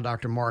right now,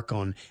 Dr. Mark,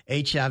 on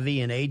HIV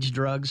and AIDS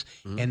drugs.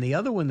 Mm-hmm. And the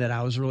other one that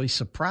I was really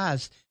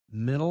surprised,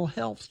 mental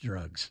health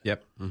drugs.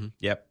 Yep. Mm-hmm.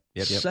 Yep.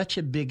 Such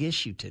a big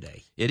issue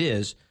today. It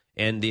is.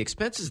 And the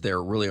expenses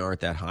there really aren't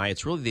that high.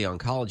 It's really the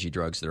oncology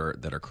drugs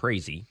that are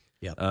crazy.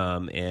 Yep.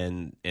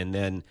 And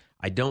then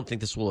I don't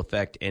think this will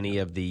affect any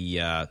of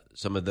the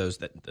some of those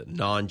the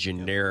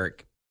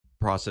non-generic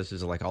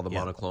processes like all the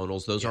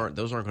monoclonals. Those aren't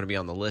going to be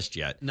on the list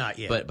yet. Not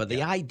yet. But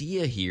the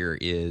idea here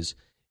is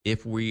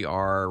if we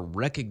are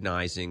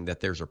recognizing that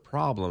there's a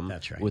problem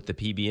with the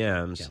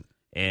PBMs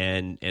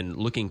and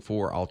looking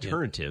for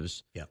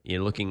alternatives,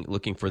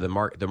 looking for the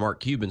Mark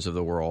Cubans of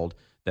the world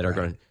that are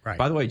going. Right.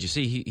 By the way, did you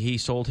see he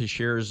sold his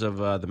shares of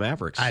the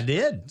Mavericks? I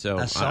did. So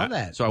I saw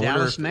that. So I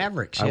Dallas wonder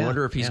Mavericks. I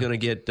wonder if he's going to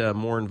get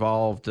more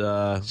involved.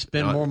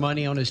 Spend more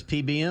money on his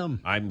PBM.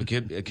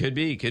 It could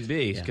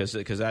be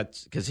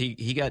because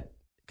he got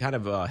kind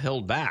of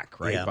held back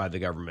by the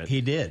government.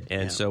 He did,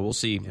 and so we'll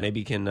see.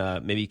 Maybe he can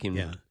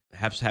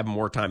have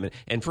more time.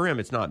 And for him,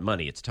 it's not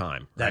money; it's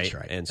time. Right? That's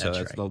right. And so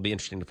that'll be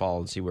interesting to follow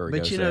and see where it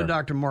goes. But you know,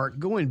 Dr. Mark,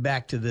 going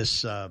back to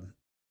this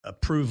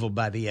approval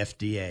by the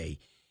FDA.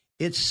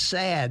 It's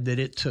sad that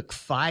it took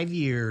 5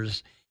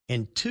 years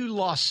and 2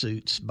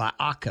 lawsuits by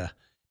ACA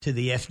to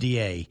the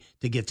FDA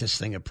to get this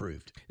thing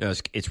approved. No,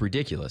 it's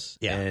ridiculous.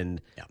 Yeah.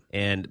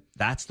 And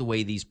that's the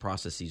way these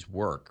processes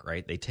work,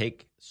 right? They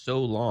take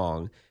so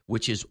long,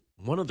 which is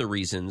one of the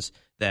reasons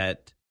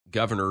that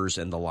governors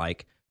and the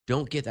like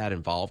don't get that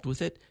involved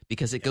with it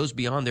because it goes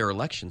beyond their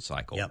election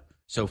cycle. Yep.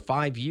 So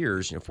 5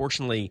 years,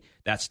 fortunately,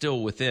 that's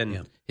still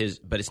within his,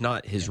 but it's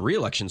not his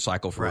reelection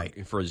cycle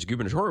for his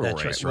gubernatorial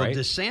race, right?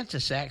 Well,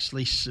 DeSantis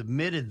actually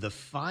submitted the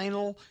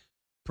final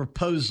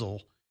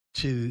proposal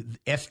to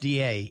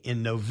FDA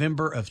in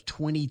November of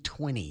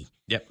 2020.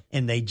 Yep.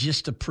 And they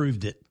just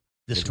approved it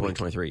this week.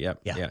 2023,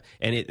 yeah.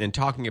 And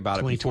talking about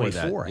it before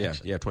that.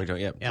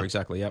 2020,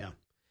 exactly, yeah.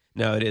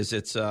 No, it is.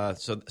 It's so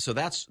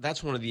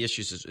that's one of the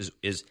issues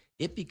is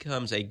it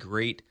becomes a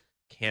great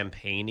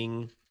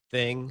campaigning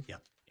thing. Yeah.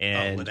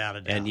 And without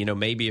a doubt. And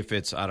maybe if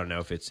it's, I don't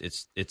know, if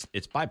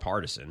it's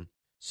bipartisan.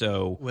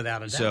 So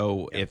without a doubt.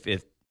 So if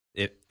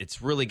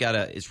it's really got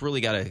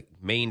to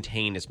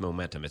maintain its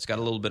momentum. It's got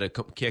a little bit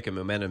of kick and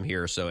momentum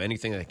here. So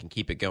anything that can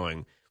keep it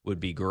going would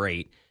be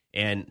great.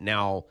 And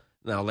now,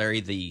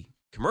 Larry, the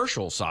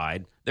commercial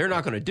side, they're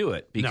not going to do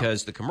it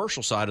because the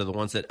commercial side are the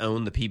ones that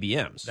own the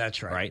PBMs.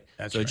 That's right. Right.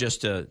 That's so right.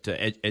 Just to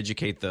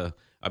educate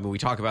we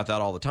talk about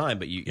that all the time,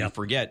 but you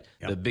forget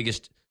the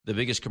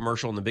biggest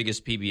commercial and the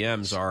biggest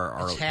PBMs are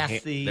it's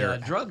half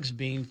the drugs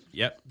being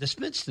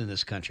dispensed in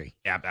this country.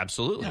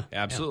 Absolutely.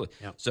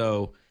 Yeah.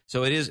 So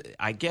it is,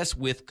 I guess,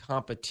 with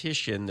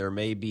competition, there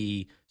may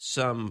be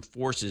some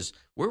forces.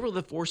 Where will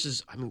the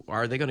forces,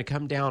 are they going to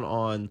come down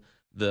on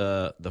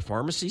the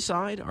pharmacy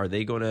side? Are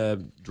they going to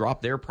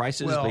drop their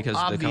prices because of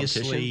the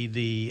competition? Obviously,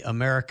 the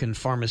American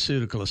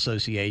Pharmaceutical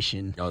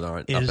Association they're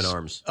up in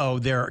arms. Oh,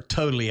 they're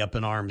totally up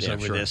in arms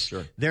over sure, this.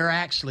 Sure. They're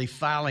actually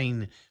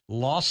filing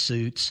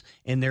lawsuits,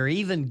 and they're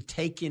even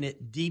taking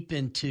it deep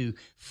into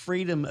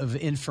Freedom of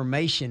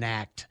Information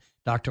Act,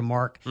 Dr.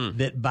 Mark,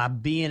 that by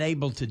being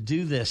able to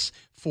do this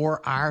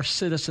for our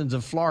citizens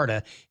of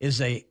Florida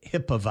is a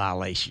HIPAA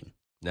violation.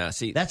 Now,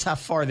 see, that's how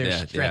far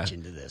they're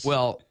stretching to this.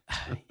 Well,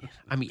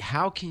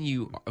 how can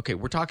you? Okay,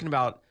 we're talking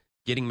about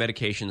getting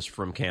medications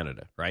from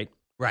Canada, right?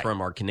 Right.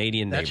 From our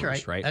Canadian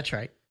neighbors, right? That's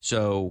right.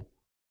 So,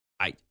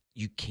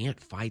 you can't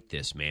fight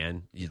this,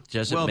 man. It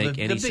doesn't make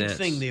any sense. The big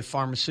thing the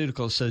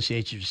Pharmaceutical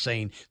Association is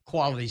saying,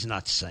 quality's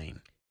not the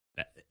same.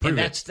 Prove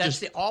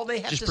that's all they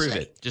have to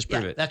say. Just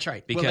prove it. That's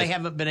right. Because, they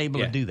haven't been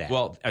able to do that.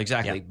 Well,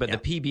 exactly. But the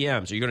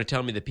PBMs, are you going to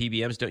tell me the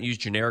PBMs don't use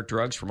generic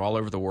drugs from all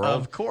over the world?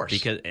 Of course.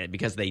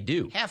 Because they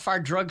do. Half our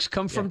drugs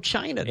come from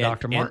China,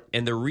 Dr. Mark.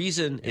 And the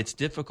reason it's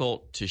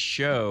difficult to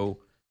show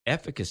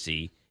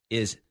efficacy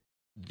is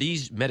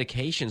these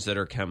medications that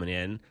are coming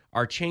in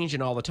are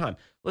changing all the time.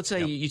 Let's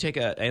say you take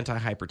an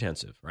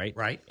antihypertensive, right?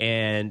 Right.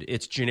 And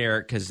it's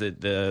generic because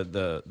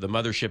the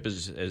mothership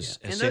is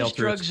and sailed those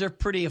through. Drugs are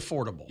pretty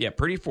affordable. Yeah,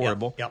 pretty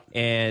affordable. Yep.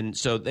 And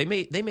so they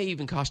may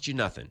even cost you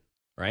nothing,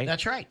 right?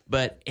 That's right.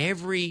 But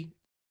every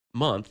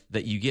month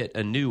that you get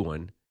a new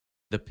one,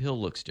 the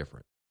pill looks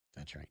different.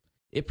 That's right.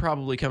 It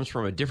probably comes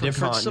from a different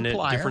continent,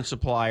 different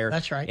supplier.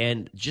 That's right.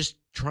 And just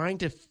trying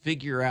to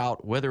figure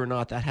out whether or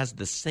not that has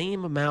the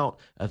same amount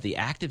of the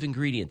active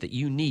ingredient that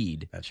you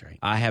need. That's right.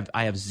 I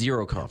have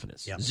zero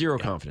confidence. Zero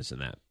confidence in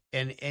that.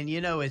 And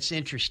it's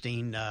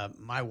interesting.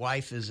 My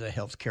wife is a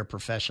healthcare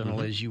professional,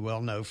 as you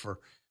well know, for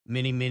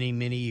many, many,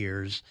 many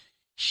years.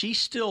 She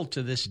still,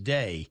 to this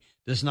day,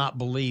 does not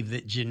believe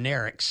that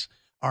generics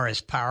are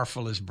as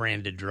powerful as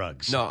branded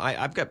drugs. No,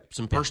 I've got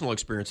some personal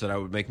experience that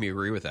would make me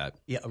agree with that.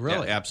 Yeah,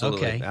 really? Yeah,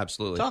 absolutely. Okay.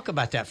 Absolutely. Talk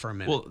about that for a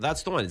minute. Well,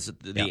 that's the one. It's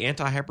the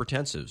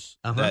antihypertensives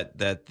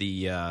that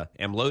the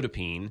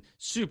amlodipine,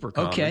 super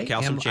common,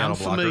 calcium channel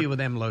blocker. I'm familiar with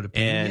amlodipine.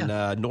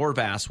 And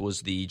Norvasc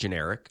was the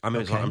generic.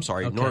 I'm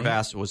sorry,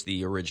 Norvasc was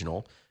the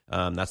original.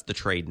 That's the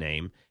trade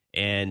name.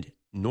 And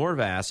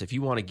Norvasc, if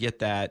you want to get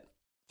that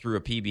through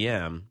a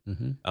PBM,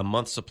 a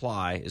month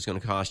supply is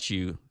going to cost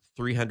you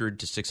 $300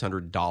 to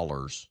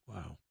 $600.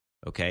 Wow.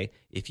 Okay.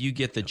 If you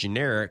get the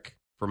generic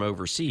from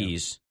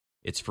overseas,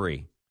 it's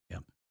free.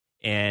 Yep.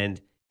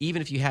 And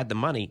even if you had the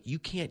money, you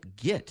can't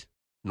get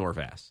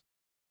Norvasc,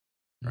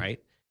 right?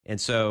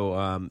 And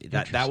so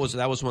that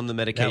was one of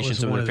the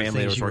medications in the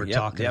family was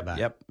talking about.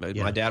 Yep.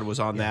 My dad was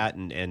on that,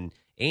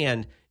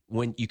 and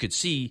when you could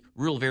see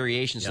real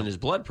variations in his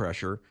blood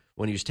pressure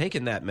when he was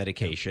taking that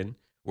medication,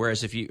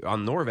 whereas if you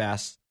on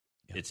Norvasc.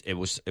 It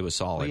was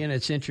solid. Well, and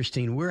it's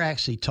interesting. We're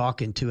actually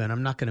talking to, and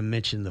I'm not going to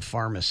mention the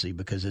pharmacy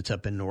because it's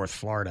up in North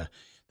Florida.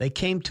 They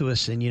came to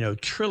us and,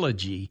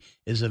 Trilogy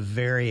is a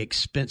very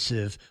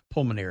expensive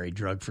pulmonary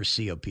drug for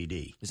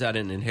COPD. Is that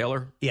an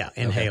inhaler? Yeah,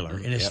 inhaler.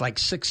 Okay. And it's like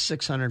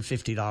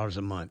 $650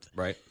 a month.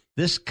 Right.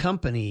 This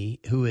company,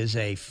 who is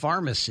a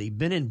pharmacy,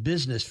 been in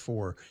business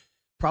for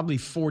probably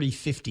 40,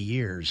 50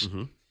 years,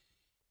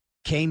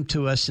 came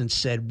to us and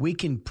said, we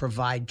can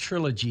provide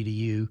Trilogy to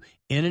you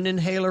in an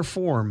inhaler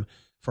form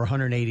for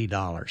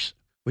 $180,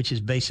 which is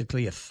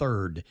basically a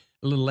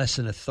little less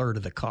than a third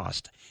of the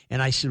cost.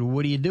 And I said, well,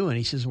 what are you doing?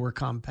 He says, we're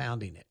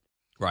compounding it.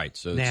 Right.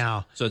 So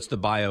now, it's the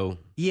bio.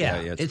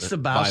 It's the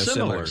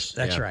biosimilars.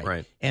 That's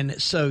right.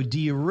 And so do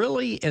you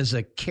really, as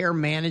a care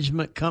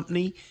management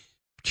company,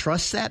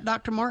 trust that,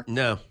 Dr. Mark?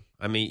 No.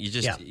 I mean, you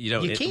just,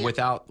 you can't.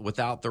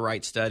 without the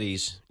right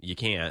studies, you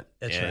can't.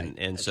 That's right.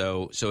 And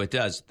so it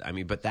does. I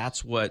mean, but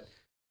that's what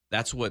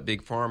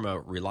Big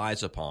Pharma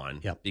relies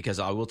upon. Yep. Because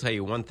I will tell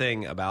you one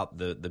thing about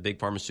the big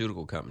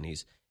pharmaceutical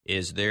companies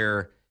is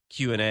their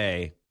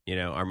Q&A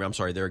I'm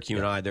sorry, their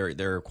Q&I,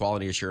 their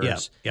quality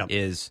assurance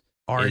is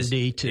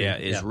R&D too.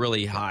 Is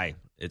really high.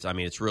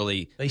 It's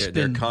really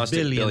they're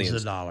constant billions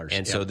of dollars,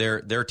 and so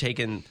they're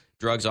taking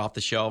drugs off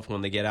the shelf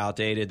when they get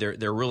outdated.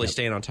 They're really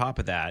staying on top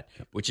of that,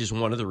 which is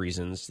one of the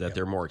reasons that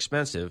they're more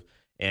expensive.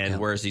 And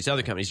whereas these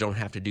other companies don't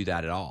have to do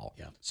that at all,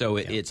 so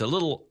it's a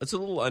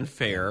little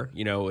unfair,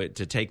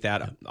 to take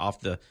that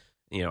off the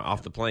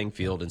playing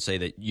field and say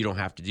that you don't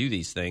have to do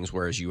these things,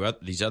 whereas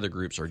these other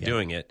groups are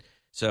doing it.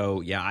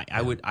 So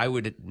I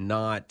would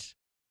not.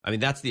 I mean,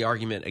 that's the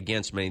argument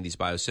against many of these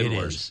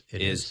biosimilars.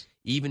 It is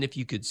even if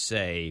you could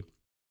say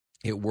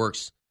it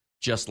works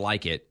just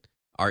like it,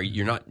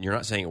 you're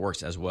not saying it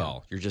works as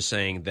well. You're just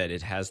saying that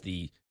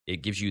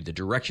it gives you the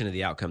direction of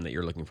the outcome that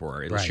you're looking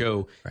for. It'll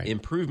show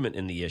improvement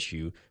in the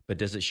issue, but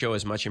does it show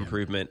as much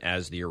improvement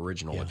as the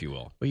original, if you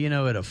will?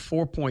 Well, at a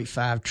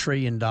 $4.5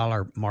 trillion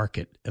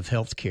market of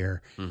healthcare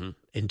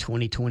in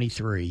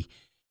 2023,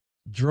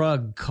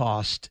 drug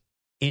cost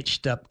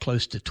inched up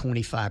close to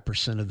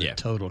 25% of the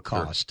total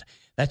cost. Sure.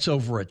 That's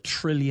over $1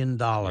 trillion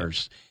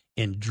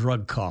in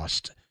drug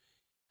cost.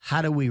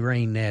 How do we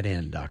rein that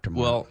in, Dr.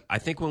 Mark? Well, I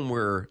think when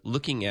we're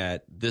looking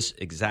at this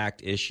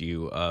exact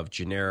issue of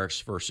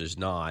generics versus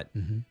not,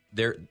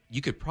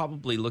 you could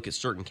probably look at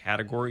certain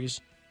categories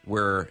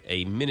where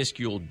a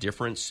minuscule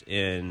difference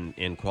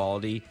in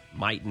quality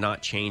might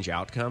not change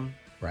outcome.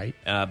 Right.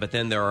 But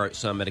then there are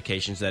some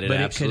medications that it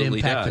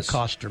absolutely could impact does. The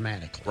cost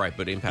dramatically. Right,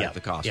 but impact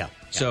the cost. Yeah.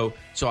 So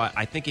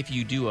I think if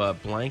you do a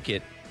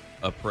blanket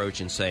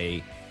approach and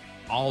say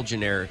all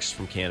generics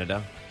from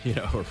Canada,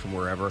 or from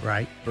wherever,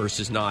 right,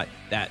 versus not,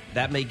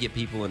 that may get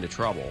people into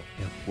trouble.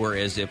 Yeah.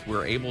 Whereas if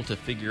we're able to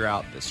figure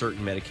out that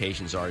certain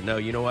medications are, no,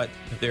 you know what,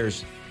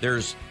 there's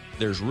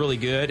really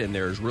good and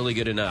there's really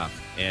good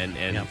enough, and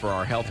for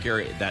our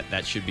healthcare,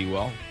 that should be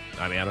well.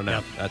 I mean, I don't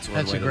know. Yep.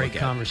 That's a great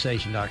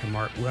conversation, Dr.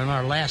 Mark. Well, in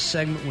our last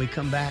segment, when we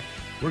come back,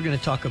 we're going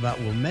to talk about,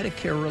 will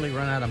Medicare really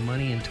run out of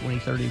money in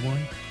 2031?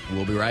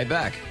 We'll be right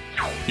back.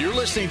 You're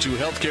listening to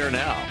Healthcare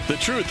Now, the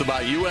truth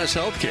about U.S.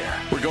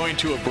 healthcare. We're going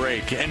to a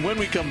break, and when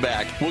we come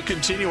back, we'll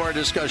continue our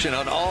discussion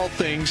on all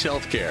things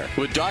healthcare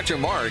with Dr.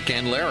 Mark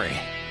and Larry.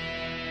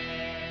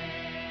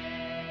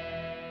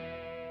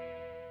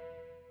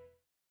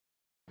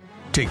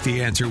 Take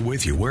The Answer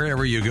with you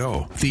wherever you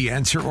go.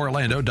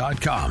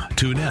 TheAnswerOrlando.com.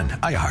 Tune in,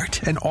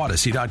 iHeart, and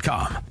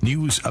Odyssey.com.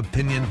 News,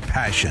 opinion,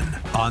 passion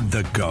on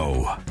the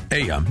go.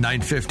 AM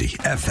 950,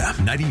 FM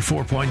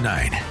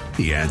 94.9.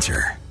 The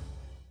Answer.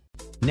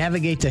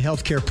 Navigate the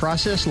healthcare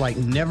process like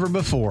never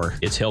before.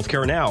 It's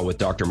Healthcare Now with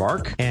Dr.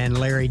 Mark and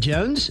Larry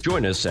Jones.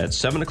 Join us at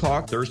 7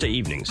 o'clock Thursday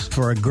evenings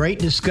for a great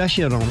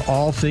discussion on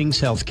all things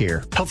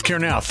healthcare.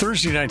 Healthcare Now,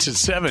 Thursday nights at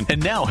 7.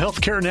 And now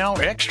Healthcare Now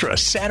Extra,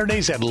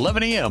 Saturdays at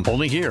 11 a.m.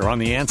 Only here on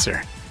The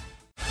Answer.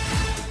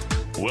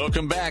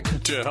 Welcome back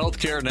to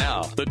Healthcare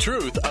Now, the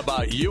truth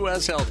about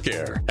U.S.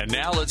 healthcare. And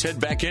now let's head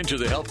back into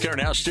the Healthcare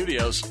Now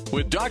studios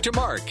with Dr.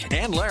 Mark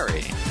and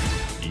Larry.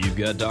 You've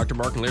got Dr.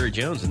 Mark and Larry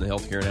Jones in the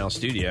Healthcare Now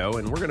studio,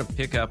 and we're going to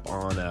pick up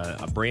on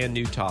a brand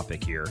new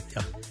topic here.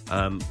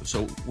 Yep.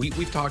 So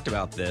we've talked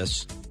about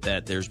this,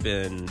 that there's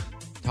been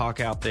talk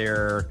out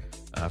there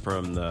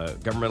from the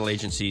governmental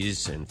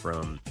agencies and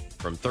from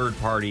third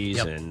parties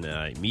and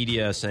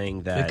media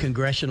saying that the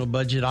Congressional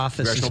Budget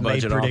Office has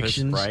made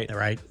predictions,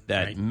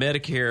 that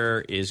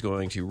Medicare is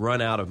going to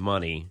run out of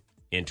money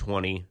in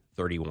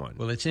 2031.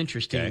 Well, it's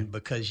interesting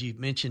because you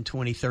mentioned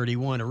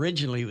 2031.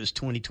 Originally, it was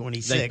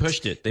 2026. They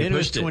pushed it. Then it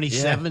was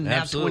 27,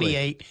 now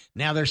 28.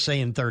 Now they're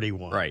saying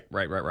 31. Right.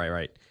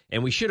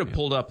 And we should have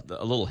pulled up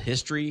a little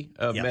history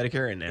of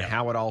Medicare and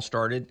how it all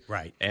started.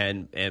 Right.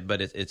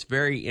 But it's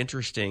very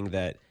interesting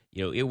that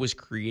it was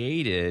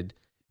created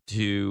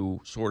to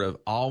sort of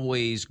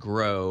always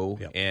grow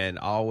and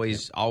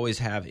always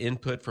have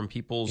input from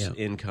people's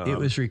income. It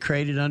was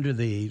recreated under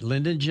the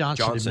Lyndon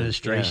Johnson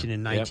administration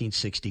in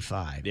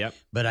 1965. Yep.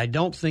 But I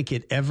don't think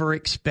it ever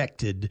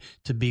expected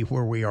to be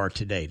where we are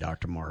today,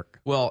 Dr.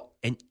 Mark. Well,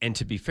 and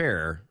to be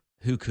fair,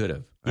 who could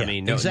have? Yeah, I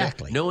mean,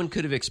 exactly. No one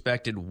could have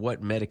expected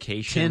what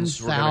medications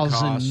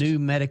 10,000 new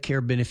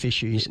Medicare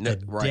beneficiaries a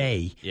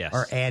day yes.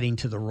 are adding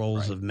to the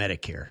rolls of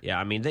Medicare. Yeah,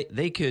 I mean,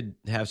 they could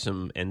have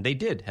some, and they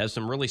did have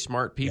some really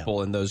smart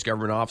people in those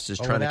government offices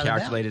trying to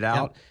calculate it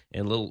out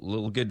and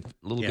little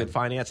good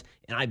finance.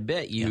 And I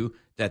bet you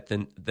that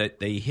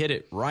they hit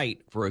it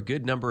right for a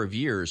good number of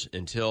years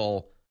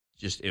until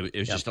it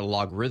was just a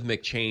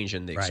logarithmic change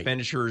in the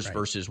expenditures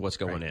versus what's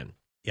going in.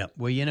 Yep.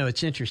 Well,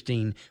 it's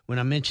interesting. When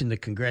I mentioned the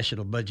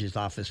Congressional Budget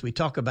Office, we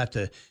talk about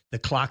the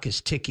clock is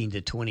ticking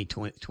to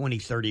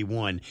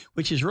 2031,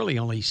 which is really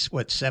only,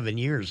 7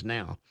 years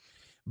now.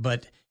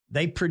 But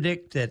they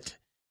predict that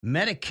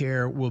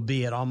Medicare will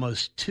be at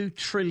almost $2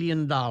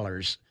 trillion,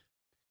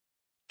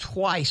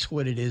 twice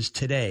what it is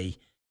today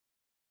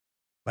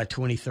by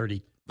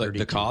 2030.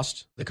 The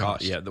cost? The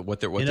cost, what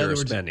they're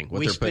spending,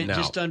 what they're putting out.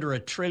 We spent just under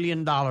 $1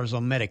 trillion on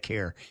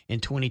Medicare in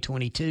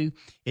 2022.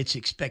 It's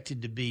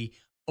expected to be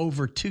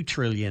over $2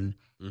 trillion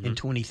in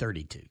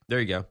 2032. There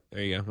you go.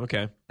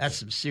 Okay. That's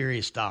some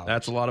serious dollars.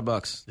 That's a lot of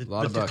bucks.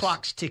 The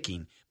clock's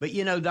ticking. But,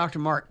 Dr.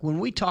 Mark, when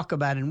we talk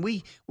about it, and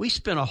we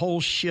spent a whole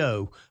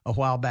show a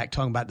while back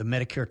talking about the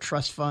Medicare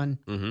Trust Fund,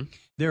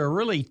 there are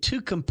really two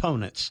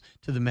components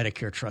to the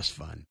Medicare Trust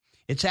Fund.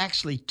 It's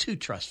actually two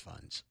trust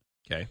funds.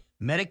 Okay.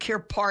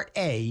 Medicare Part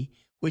A,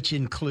 which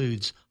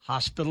includes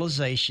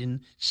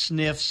hospitalization,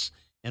 SNFs,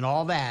 and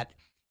all that,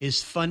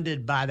 is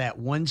funded by that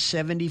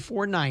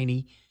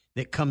 $174.90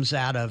 that comes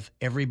out of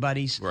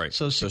everybody's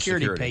Social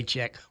Security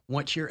paycheck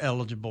once you're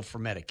eligible for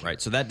Medicare.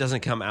 Right. So that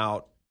doesn't come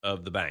out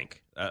of the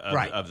bank,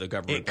 of the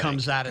government. It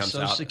comes out of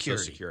Social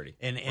Security.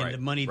 And the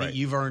money that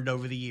you've earned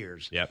over the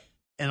years. Yep.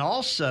 And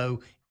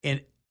also,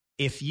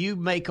 if you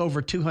make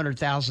over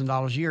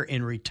 $200,000 a year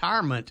in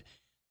retirement,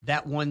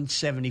 that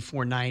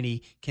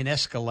 $174.90 can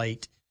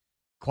escalate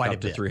quite a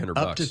bit. Up to $300.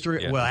 Up to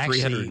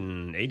actually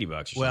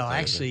 $380. Well,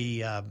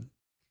 actually,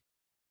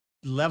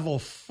 level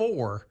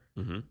 4.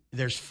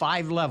 There's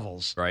 5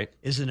 levels. Right.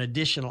 Is an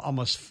additional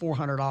almost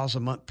 $400 a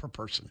month per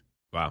person.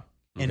 Wow.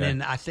 Okay. And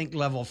then I think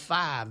level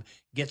 5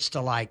 gets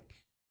to like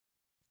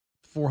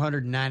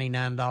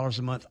 $499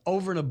 a month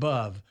over and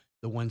above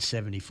the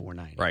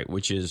 $174.90. Right,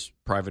 which is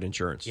private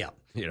insurance. Yeah.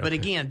 But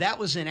again, that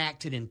was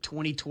enacted in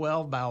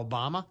 2012 by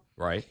Obama.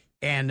 Right.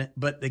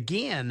 But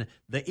again,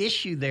 the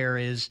issue there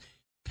is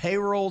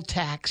payroll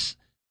tax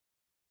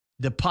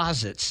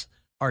deposits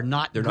are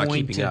not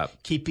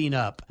keeping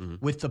up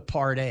with the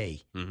Part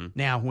A.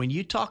 Now, when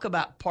you talk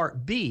about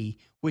Part B,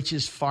 which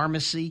is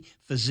pharmacy,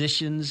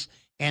 physicians,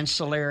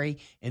 ancillary,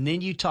 and then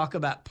you talk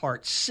about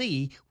Part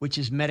C, which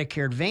is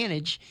Medicare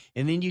Advantage,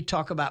 and then you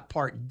talk about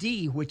Part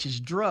D, which is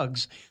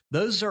drugs,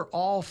 those are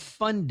all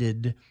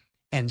funded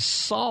and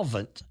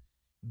solvent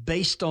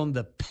based on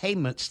the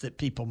payments that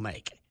people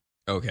make.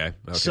 Okay.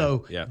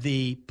 So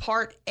the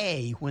Part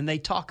A, when they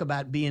talk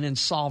about being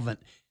insolvent,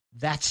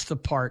 that's the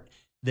part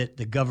that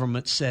the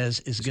government says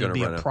is going to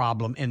be a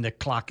problem, and the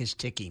clock is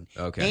ticking.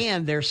 Okay.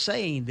 And they're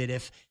saying that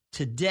if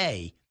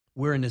today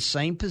we're in the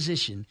same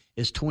position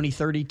as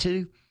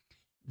 2032,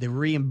 the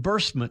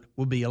reimbursement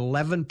will be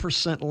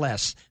 11%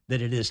 less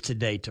than it is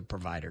today to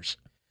providers.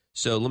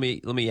 So let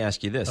me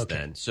ask you this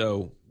then.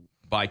 So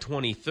by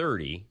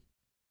 2030,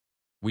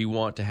 we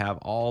want to have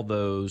all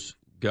those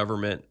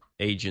government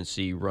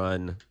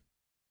agency-run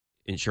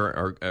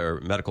insurance or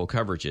medical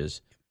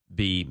coverages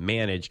be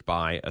managed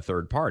by a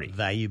third party.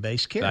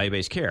 Value-based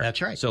care.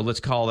 That's right. So let's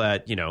call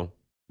that,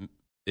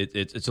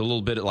 it's a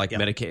little bit like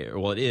Medicare.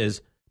 Well, it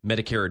is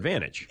Medicare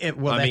Advantage.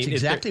 That's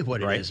exactly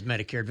what it is,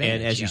 Medicare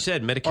Advantage. And as you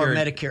said, Medicare or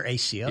Medicare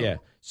ACO. Yeah.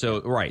 So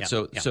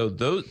So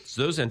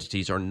those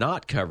entities are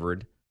not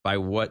covered by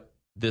what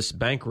this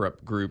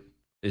bankrupt group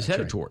is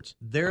headed towards.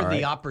 They're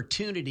the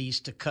opportunities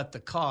to cut the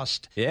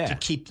cost to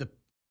keep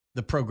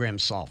the program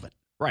solvent.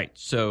 Right.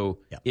 So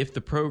if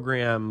the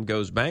program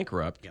goes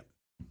bankrupt,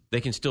 they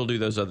can still do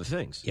those other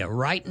things. Yeah,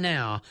 right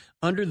now,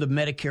 under the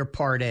Medicare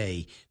Part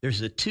A,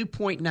 there's a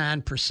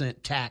 2.9%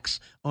 tax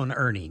on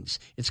earnings.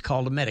 It's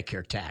called a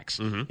Medicare tax.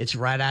 It's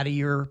right out of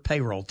your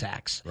payroll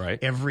tax. Right.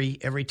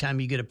 Every time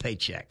you get a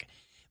paycheck.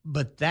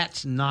 But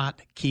that's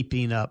not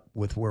keeping up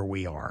with where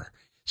we are.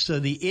 So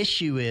the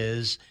issue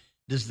is,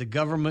 does the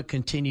government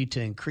continue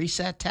to increase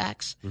that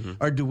tax?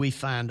 Or do we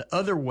find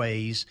other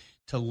ways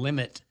to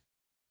limit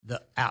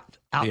the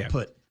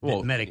output?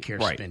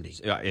 Medicare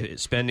spending.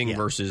 Spending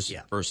versus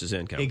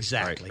income.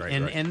 Exactly. Right.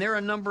 And there are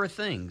a number of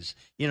things.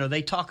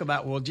 They talk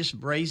about, just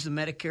raise the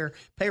Medicare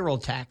payroll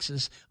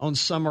taxes on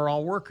some or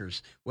all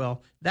workers.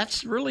 Well,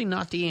 that's really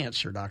not the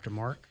answer, Dr.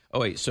 Mark. Oh,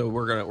 wait. So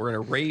we're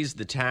gonna raise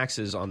the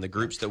taxes on the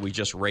groups that we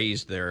just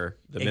raised the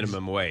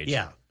minimum wage.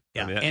 Yeah.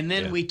 And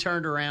then we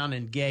turned around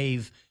and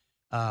gave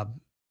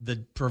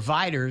the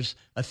providers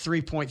a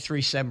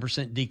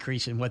 3.37%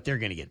 decrease in what they're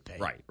going to get paid.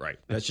 Right.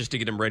 That's just to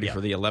get them ready for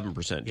the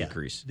 11%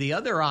 decrease. The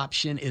other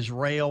option is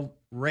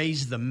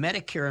raise the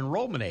Medicare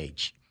enrollment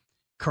age.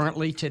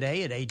 Currently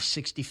today at age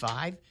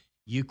 65,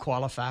 you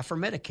qualify for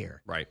Medicare.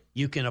 Right.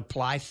 You can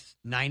apply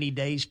 90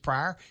 days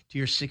prior to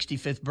your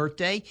 65th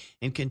birthday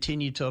and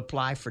continue to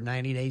apply for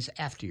 90 days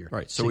after your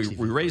Right. So we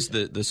raised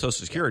the Social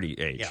Security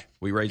age. Yeah.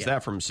 We raised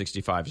that from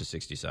 65 to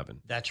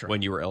 67. That's right.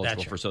 When you were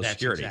eligible for Social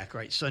Security. That's exactly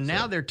right. So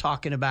now they're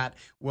talking about,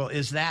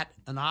 is that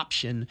an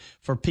option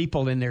for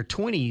people in their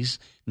 20s?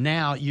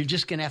 Now you're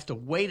just going to have to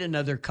wait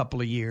another couple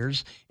of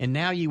years, and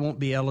now you won't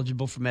be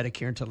eligible for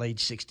Medicare until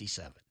age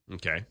 67.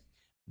 Okay.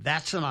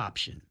 That's an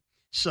option.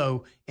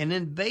 So, and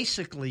then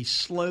basically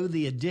slow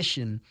the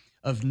addition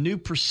of new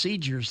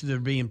procedures that are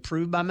being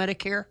approved by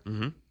Medicare.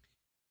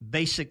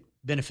 Basic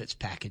benefits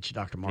package,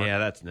 Dr. Mark. Yeah,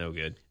 that's no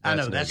good. I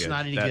know that's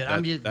not any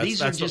good.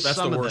 These are just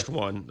some of the worst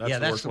one. That's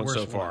the worst one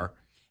so far.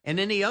 And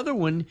then the other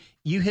one,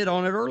 you hit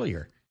on it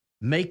earlier,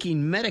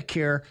 making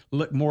Medicare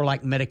look more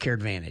like Medicare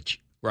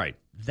Advantage. Right.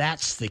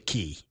 That's the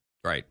key.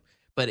 Right.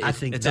 But I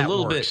think it's that a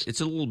little works. bit.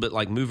 It's a little bit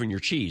like moving your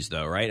cheese,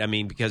 though, right? I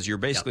mean, because you're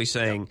basically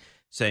saying,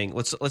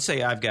 let's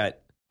say I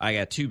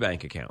got 2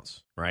 bank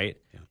accounts, right?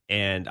 Yeah.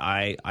 And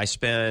I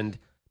spend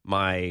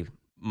my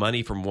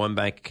money from one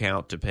bank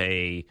account to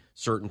pay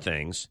certain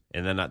things,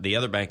 and then the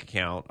other bank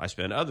account I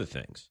spend other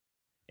things.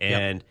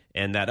 And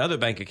that other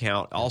bank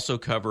account also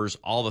covers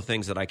all the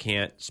things that I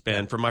can't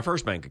spend from my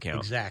first bank account.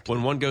 Exactly.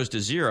 When one goes to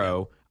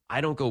zero,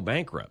 I don't go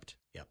bankrupt.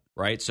 Yep.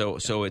 Right? So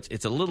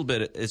it's a little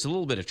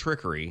bit of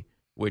trickery,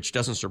 which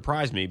doesn't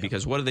surprise me,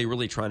 because what are they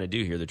really trying to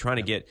do here? They're trying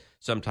to get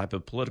some type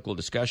of political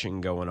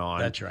discussion going on.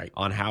 That's right.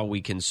 On how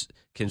we can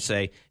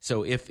say,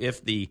 so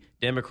if the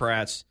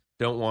Democrats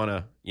don't want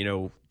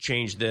to,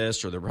 change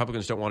this, or the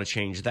Republicans don't want to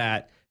change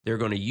that, they're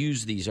going to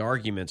use these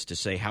arguments to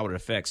say how it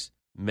affects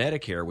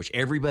Medicare, which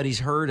everybody's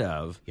heard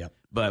of. Yep.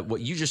 But what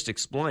you just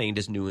explained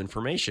is new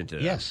information to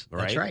them. Yes,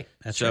 right?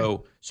 That's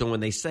right. So when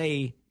they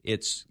say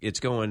it's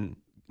going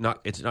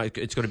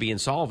to be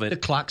insolvent, the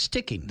clock's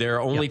ticking.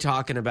 They're only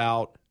talking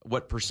about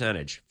what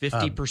percentage?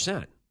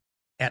 50%.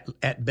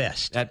 At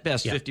best. At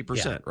best,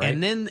 50%, right?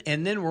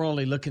 And then we're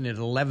only looking at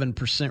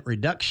 11%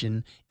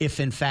 reduction if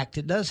in fact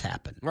it does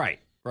happen. Right.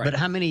 But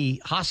how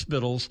many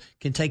hospitals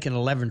can take an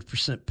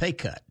 11% pay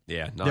cut?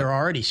 Yeah, they're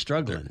already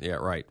struggling.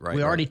 Right.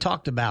 We already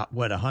talked about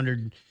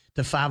 100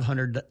 to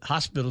 500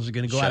 hospitals are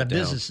going to go out of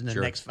business in the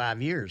next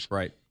 5 years.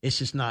 Right. It's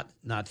just not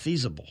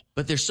feasible.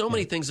 But there's so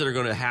many things that are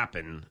going to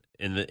happen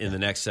in the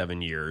next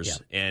 7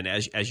 years, and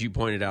as you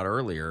pointed out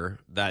earlier,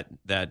 that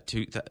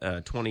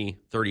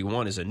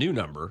 2031 is a new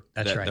number.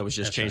 That's right. That was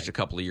just changed a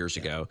couple of years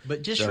ago.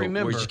 But just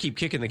remember, we just keep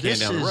kicking the can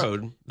down the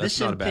road. That's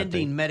not a bad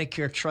thing. This impending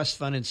Medicare trust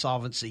fund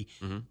insolvency.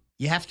 Mm-hmm.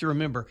 You have to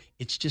remember,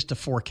 it's just a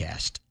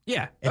forecast.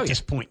 Yeah. At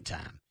this point in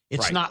time,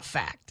 it's not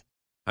fact.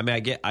 I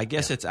mean, I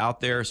guess it's out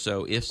there.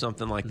 So if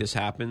something like this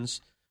happens,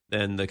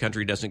 then the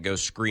country doesn't go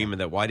screaming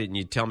that, why didn't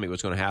you tell me it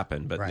was going to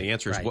happen? But the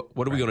answer is,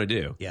 what are we going to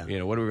do? Yeah.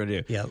 What are we going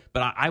to do? Yeah.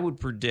 But I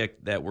would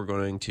predict that we're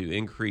going to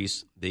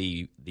increase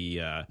the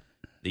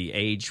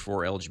age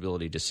for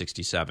eligibility to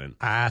 67.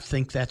 I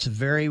think that's a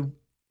very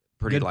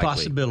pretty good likely.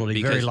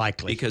 possibility. Very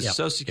likely. Because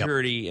Social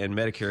Security and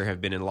Medicare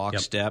have been in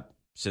lockstep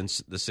since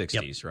the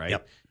 60s, right?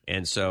 Yep.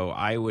 And so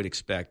I would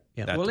expect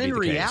that to be the case. Well, in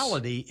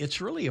reality,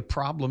 it's really a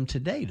problem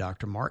today,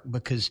 Dr. Mark,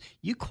 because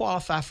you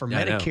qualify for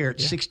Medicare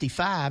at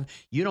 65.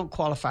 You don't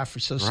qualify for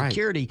Social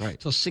Security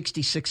until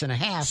 66 and a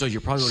half. So you're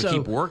probably going to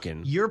keep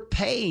working. You're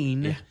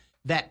paying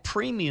that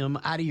premium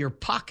out of your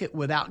pocket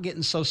without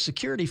getting Social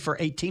Security for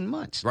 18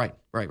 months. Right.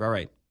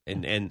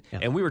 And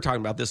we were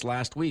talking about this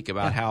last week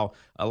about how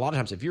a lot of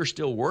times if you're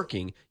still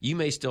working, you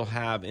may still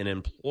have an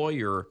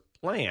employer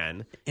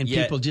plan, and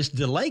people just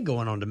delay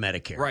going on to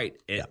Medicare, right?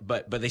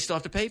 But they still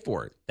have to pay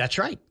for it. That's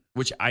right.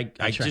 Which I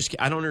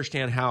don't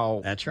understand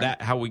how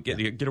how we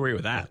get away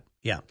with that.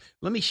 Yeah.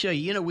 Let me show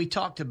you. We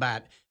talked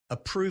about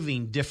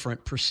approving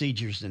different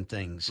procedures and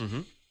things.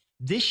 Mm-hmm.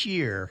 This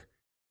year,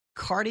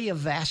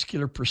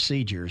 cardiovascular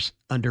procedures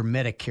under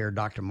Medicare,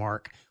 Dr.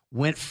 Mark,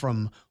 went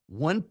from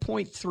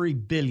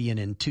 $1.3 billion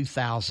in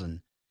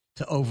 2000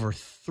 to over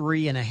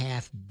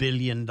 $3.5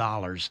 billion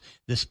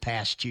this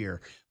past year,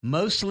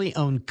 mostly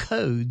on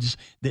codes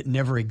that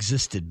never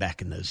existed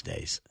back in those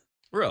days.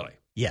 Really?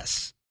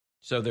 Yes.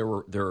 So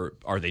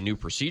are they new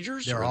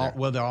procedures? They're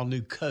all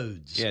new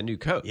codes. Yeah, new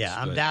codes. Yeah,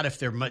 I doubt if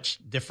they're much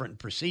different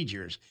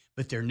procedures,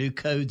 but they're new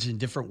codes and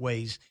different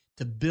ways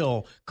to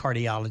bill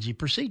cardiology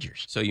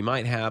procedures. So you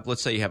might have,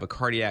 let's say you have a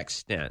cardiac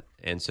stent,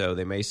 and so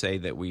they may say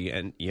that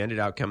you ended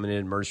up coming in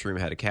emergency room,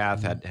 had a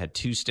cath, had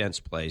 2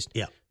 stents placed.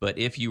 Yeah. But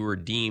if you were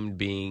deemed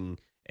being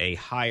a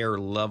higher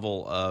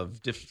level of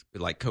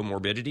like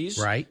comorbidities,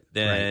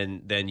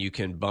 then you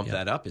can bump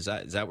that up. Is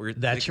that where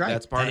that's right?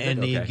 That's part of it,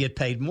 and you get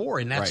paid more,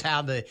 and that's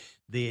how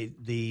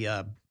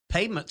the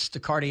payments to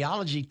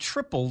cardiology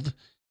tripled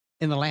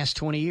in the last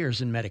 20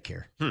 years in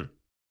Medicare.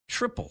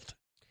 Tripled.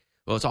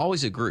 Well, it's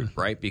always a group,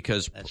 right?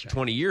 Because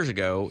 20 years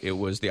ago, it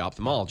was the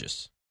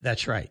ophthalmologist.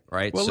 That's right.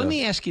 Right. Well, let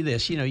me ask you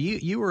this.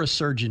 You were a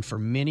surgeon for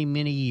many,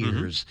 many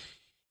years,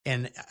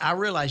 and I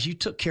realize you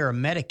took care of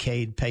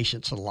Medicaid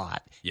patients a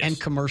lot and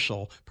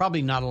commercial,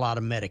 probably not a lot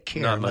of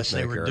Medicare unless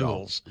they were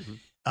duals.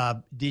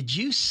 Did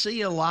you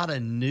see a lot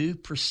of new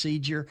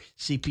procedure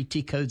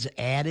CPT codes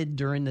added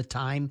during the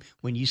time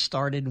when you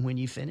started and when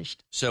you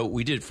finished? So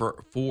we did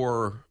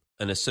for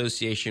an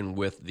association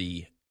with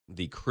the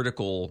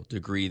critical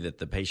degree that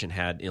the patient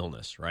had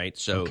illness, right?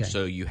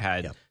 So you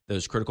had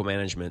those critical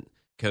management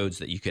codes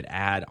that you could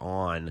add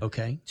on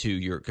to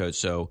your code.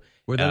 So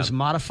were those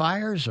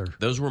modifiers or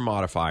those were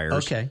modifiers?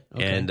 Okay.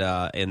 And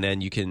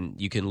then you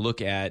can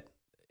look at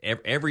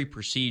every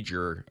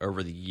procedure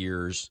over the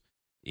years.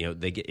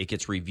 It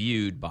gets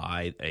reviewed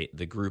by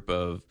the group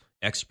of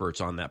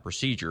experts on that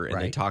procedure, and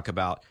they talk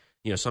about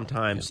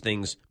sometimes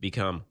things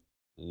become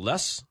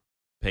less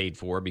paid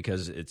for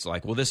because it's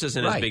like, well, this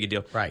isn't as big a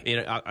deal. Right.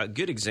 A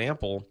good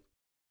example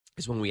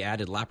is when we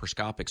added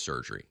laparoscopic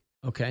surgery.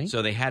 Okay.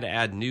 So they had to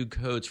add new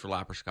codes for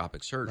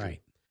laparoscopic surgery.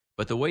 Right.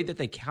 But the way that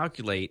they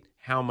calculate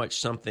how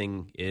much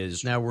something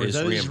is now, were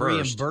those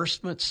reimbursed,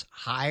 reimbursements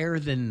higher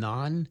than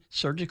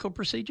non-surgical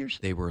procedures?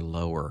 They were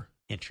lower.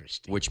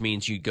 Interesting. Which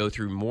means you go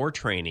through more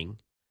training.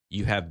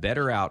 You have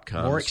better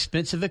outcomes. More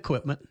expensive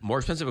equipment.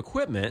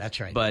 That's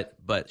right.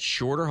 But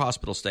shorter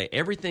hospital stay.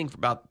 Everything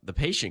about the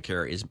patient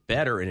care is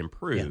better and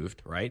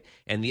improved, right?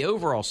 And the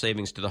overall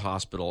savings to the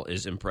hospital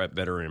is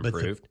better and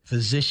improved. But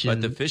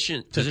the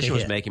physician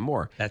was making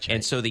more. That's right.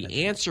 And so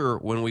the answer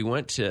when we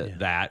went to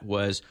that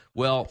was,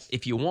 well,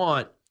 if you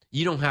want,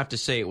 you don't have to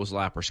say it was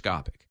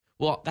laparoscopic.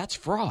 Well, that's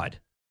fraud.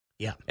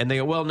 Yeah. And they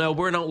go, well, no,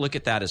 we're not look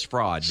at that as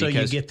fraud. So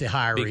you get the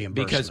higher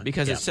reimbursement.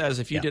 Because it says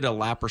if you did a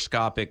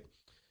laparoscopic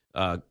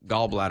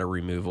gallbladder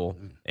removal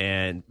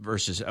and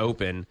versus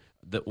open,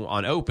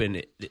 on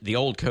open, the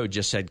old code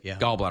just said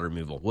gallbladder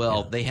removal.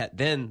 Well,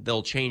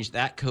 they'll change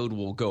that code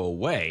will go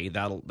away.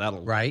 That'll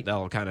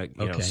kind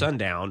of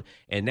sundown,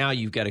 and now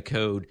you've got a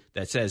code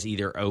that says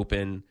either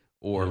open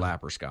or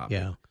laparoscopic.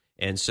 Yeah.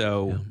 And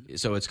so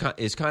it's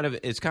kind of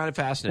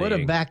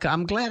fascinating.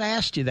 I'm glad I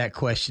asked you that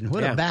question.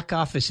 What a back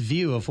office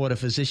view of what a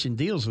physician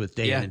deals with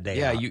day in and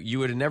day out. You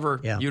would have never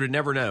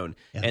known.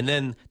 Yeah. And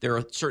then there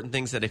are certain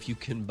things that if you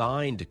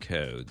combined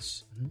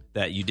codes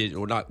that you did,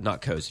 or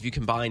not codes, if you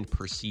combined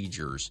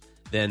procedures,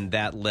 then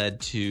that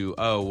led to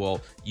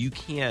you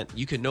can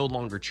no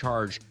longer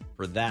charge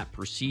for that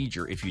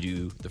procedure if you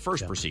do the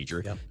first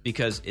procedure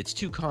because it's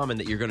too common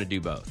that you're going to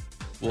do both.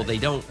 Well, they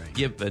don't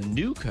give a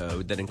new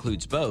code that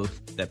includes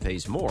both that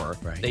pays more.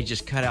 Right. They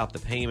just cut out the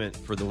payment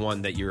for the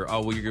one that you're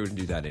going to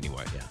do that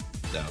anyway. Yeah.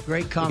 So,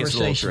 great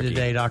conversation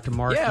today, Dr.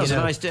 Mark. Yeah, it was a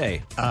nice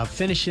day.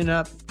 Finishing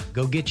up,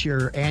 go get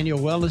your annual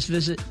wellness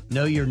visit,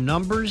 know your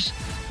numbers,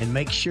 and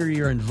make sure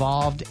you're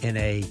involved in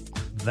a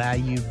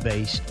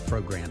value-based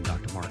program,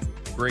 Dr. Mark.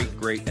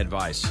 Great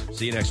advice.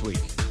 See you next week.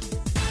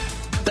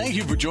 Thank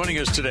you for joining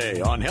us today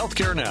on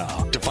Healthcare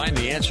Now. To find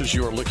the answers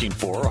you are looking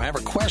for or have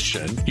a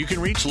question, you can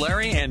reach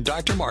Larry and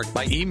Dr. Mark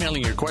by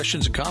emailing your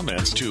questions and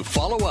comments to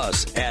follow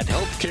us at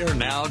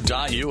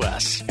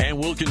healthcarenow.us. And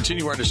we'll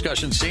continue our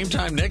discussion same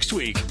time next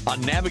week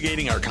on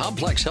navigating our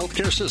complex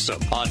healthcare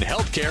system on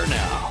Healthcare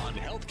Now.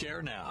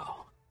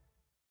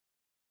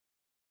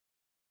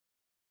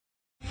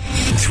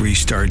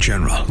 3-star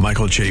General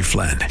Michael J.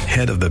 Flynn,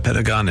 head of the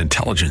Pentagon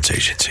Intelligence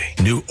Agency,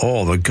 knew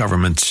all the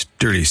government's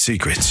dirty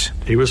secrets.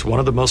 He was one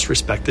of the most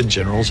respected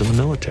generals in the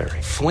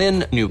military.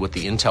 Flynn knew what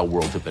the intel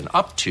world had been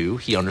up to.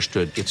 He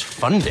understood its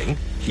funding.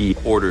 He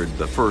ordered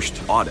the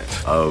first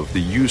audit of the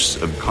use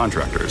of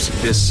contractors.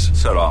 This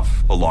set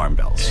off alarm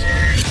bells.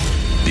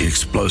 The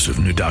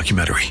explosive new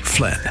documentary,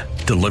 Flynn,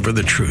 Deliver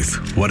the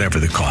Truth, Whatever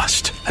the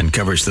Cost,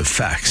 uncovers the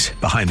facts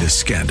behind this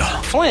scandal.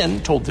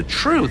 Flynn told the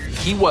truth.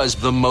 He was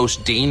the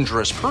most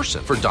dangerous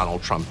person for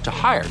Donald Trump to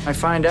hire. I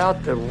find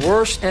out the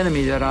worst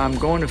enemy that I'm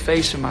going to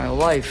face in my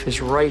life is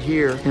right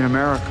here in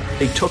America.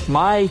 They took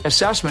my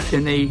assessment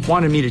and they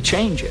wanted me to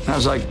change it. And I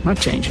was like, I'm not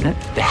changing it.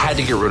 They had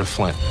to get rid of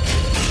Flynn.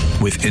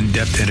 With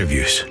in-depth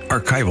interviews,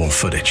 archival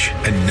footage,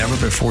 and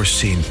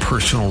never-before-seen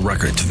personal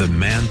records of the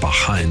man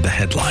behind the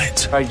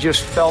headlines. I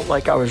just felt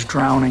like I was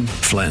drowning.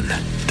 Flynn,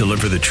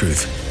 Deliver the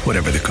Truth,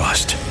 Whatever the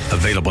Cost.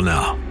 Available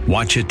now.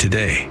 Watch it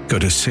today. Go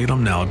to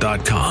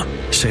salemnow.com.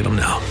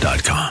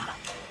 salemnow.com.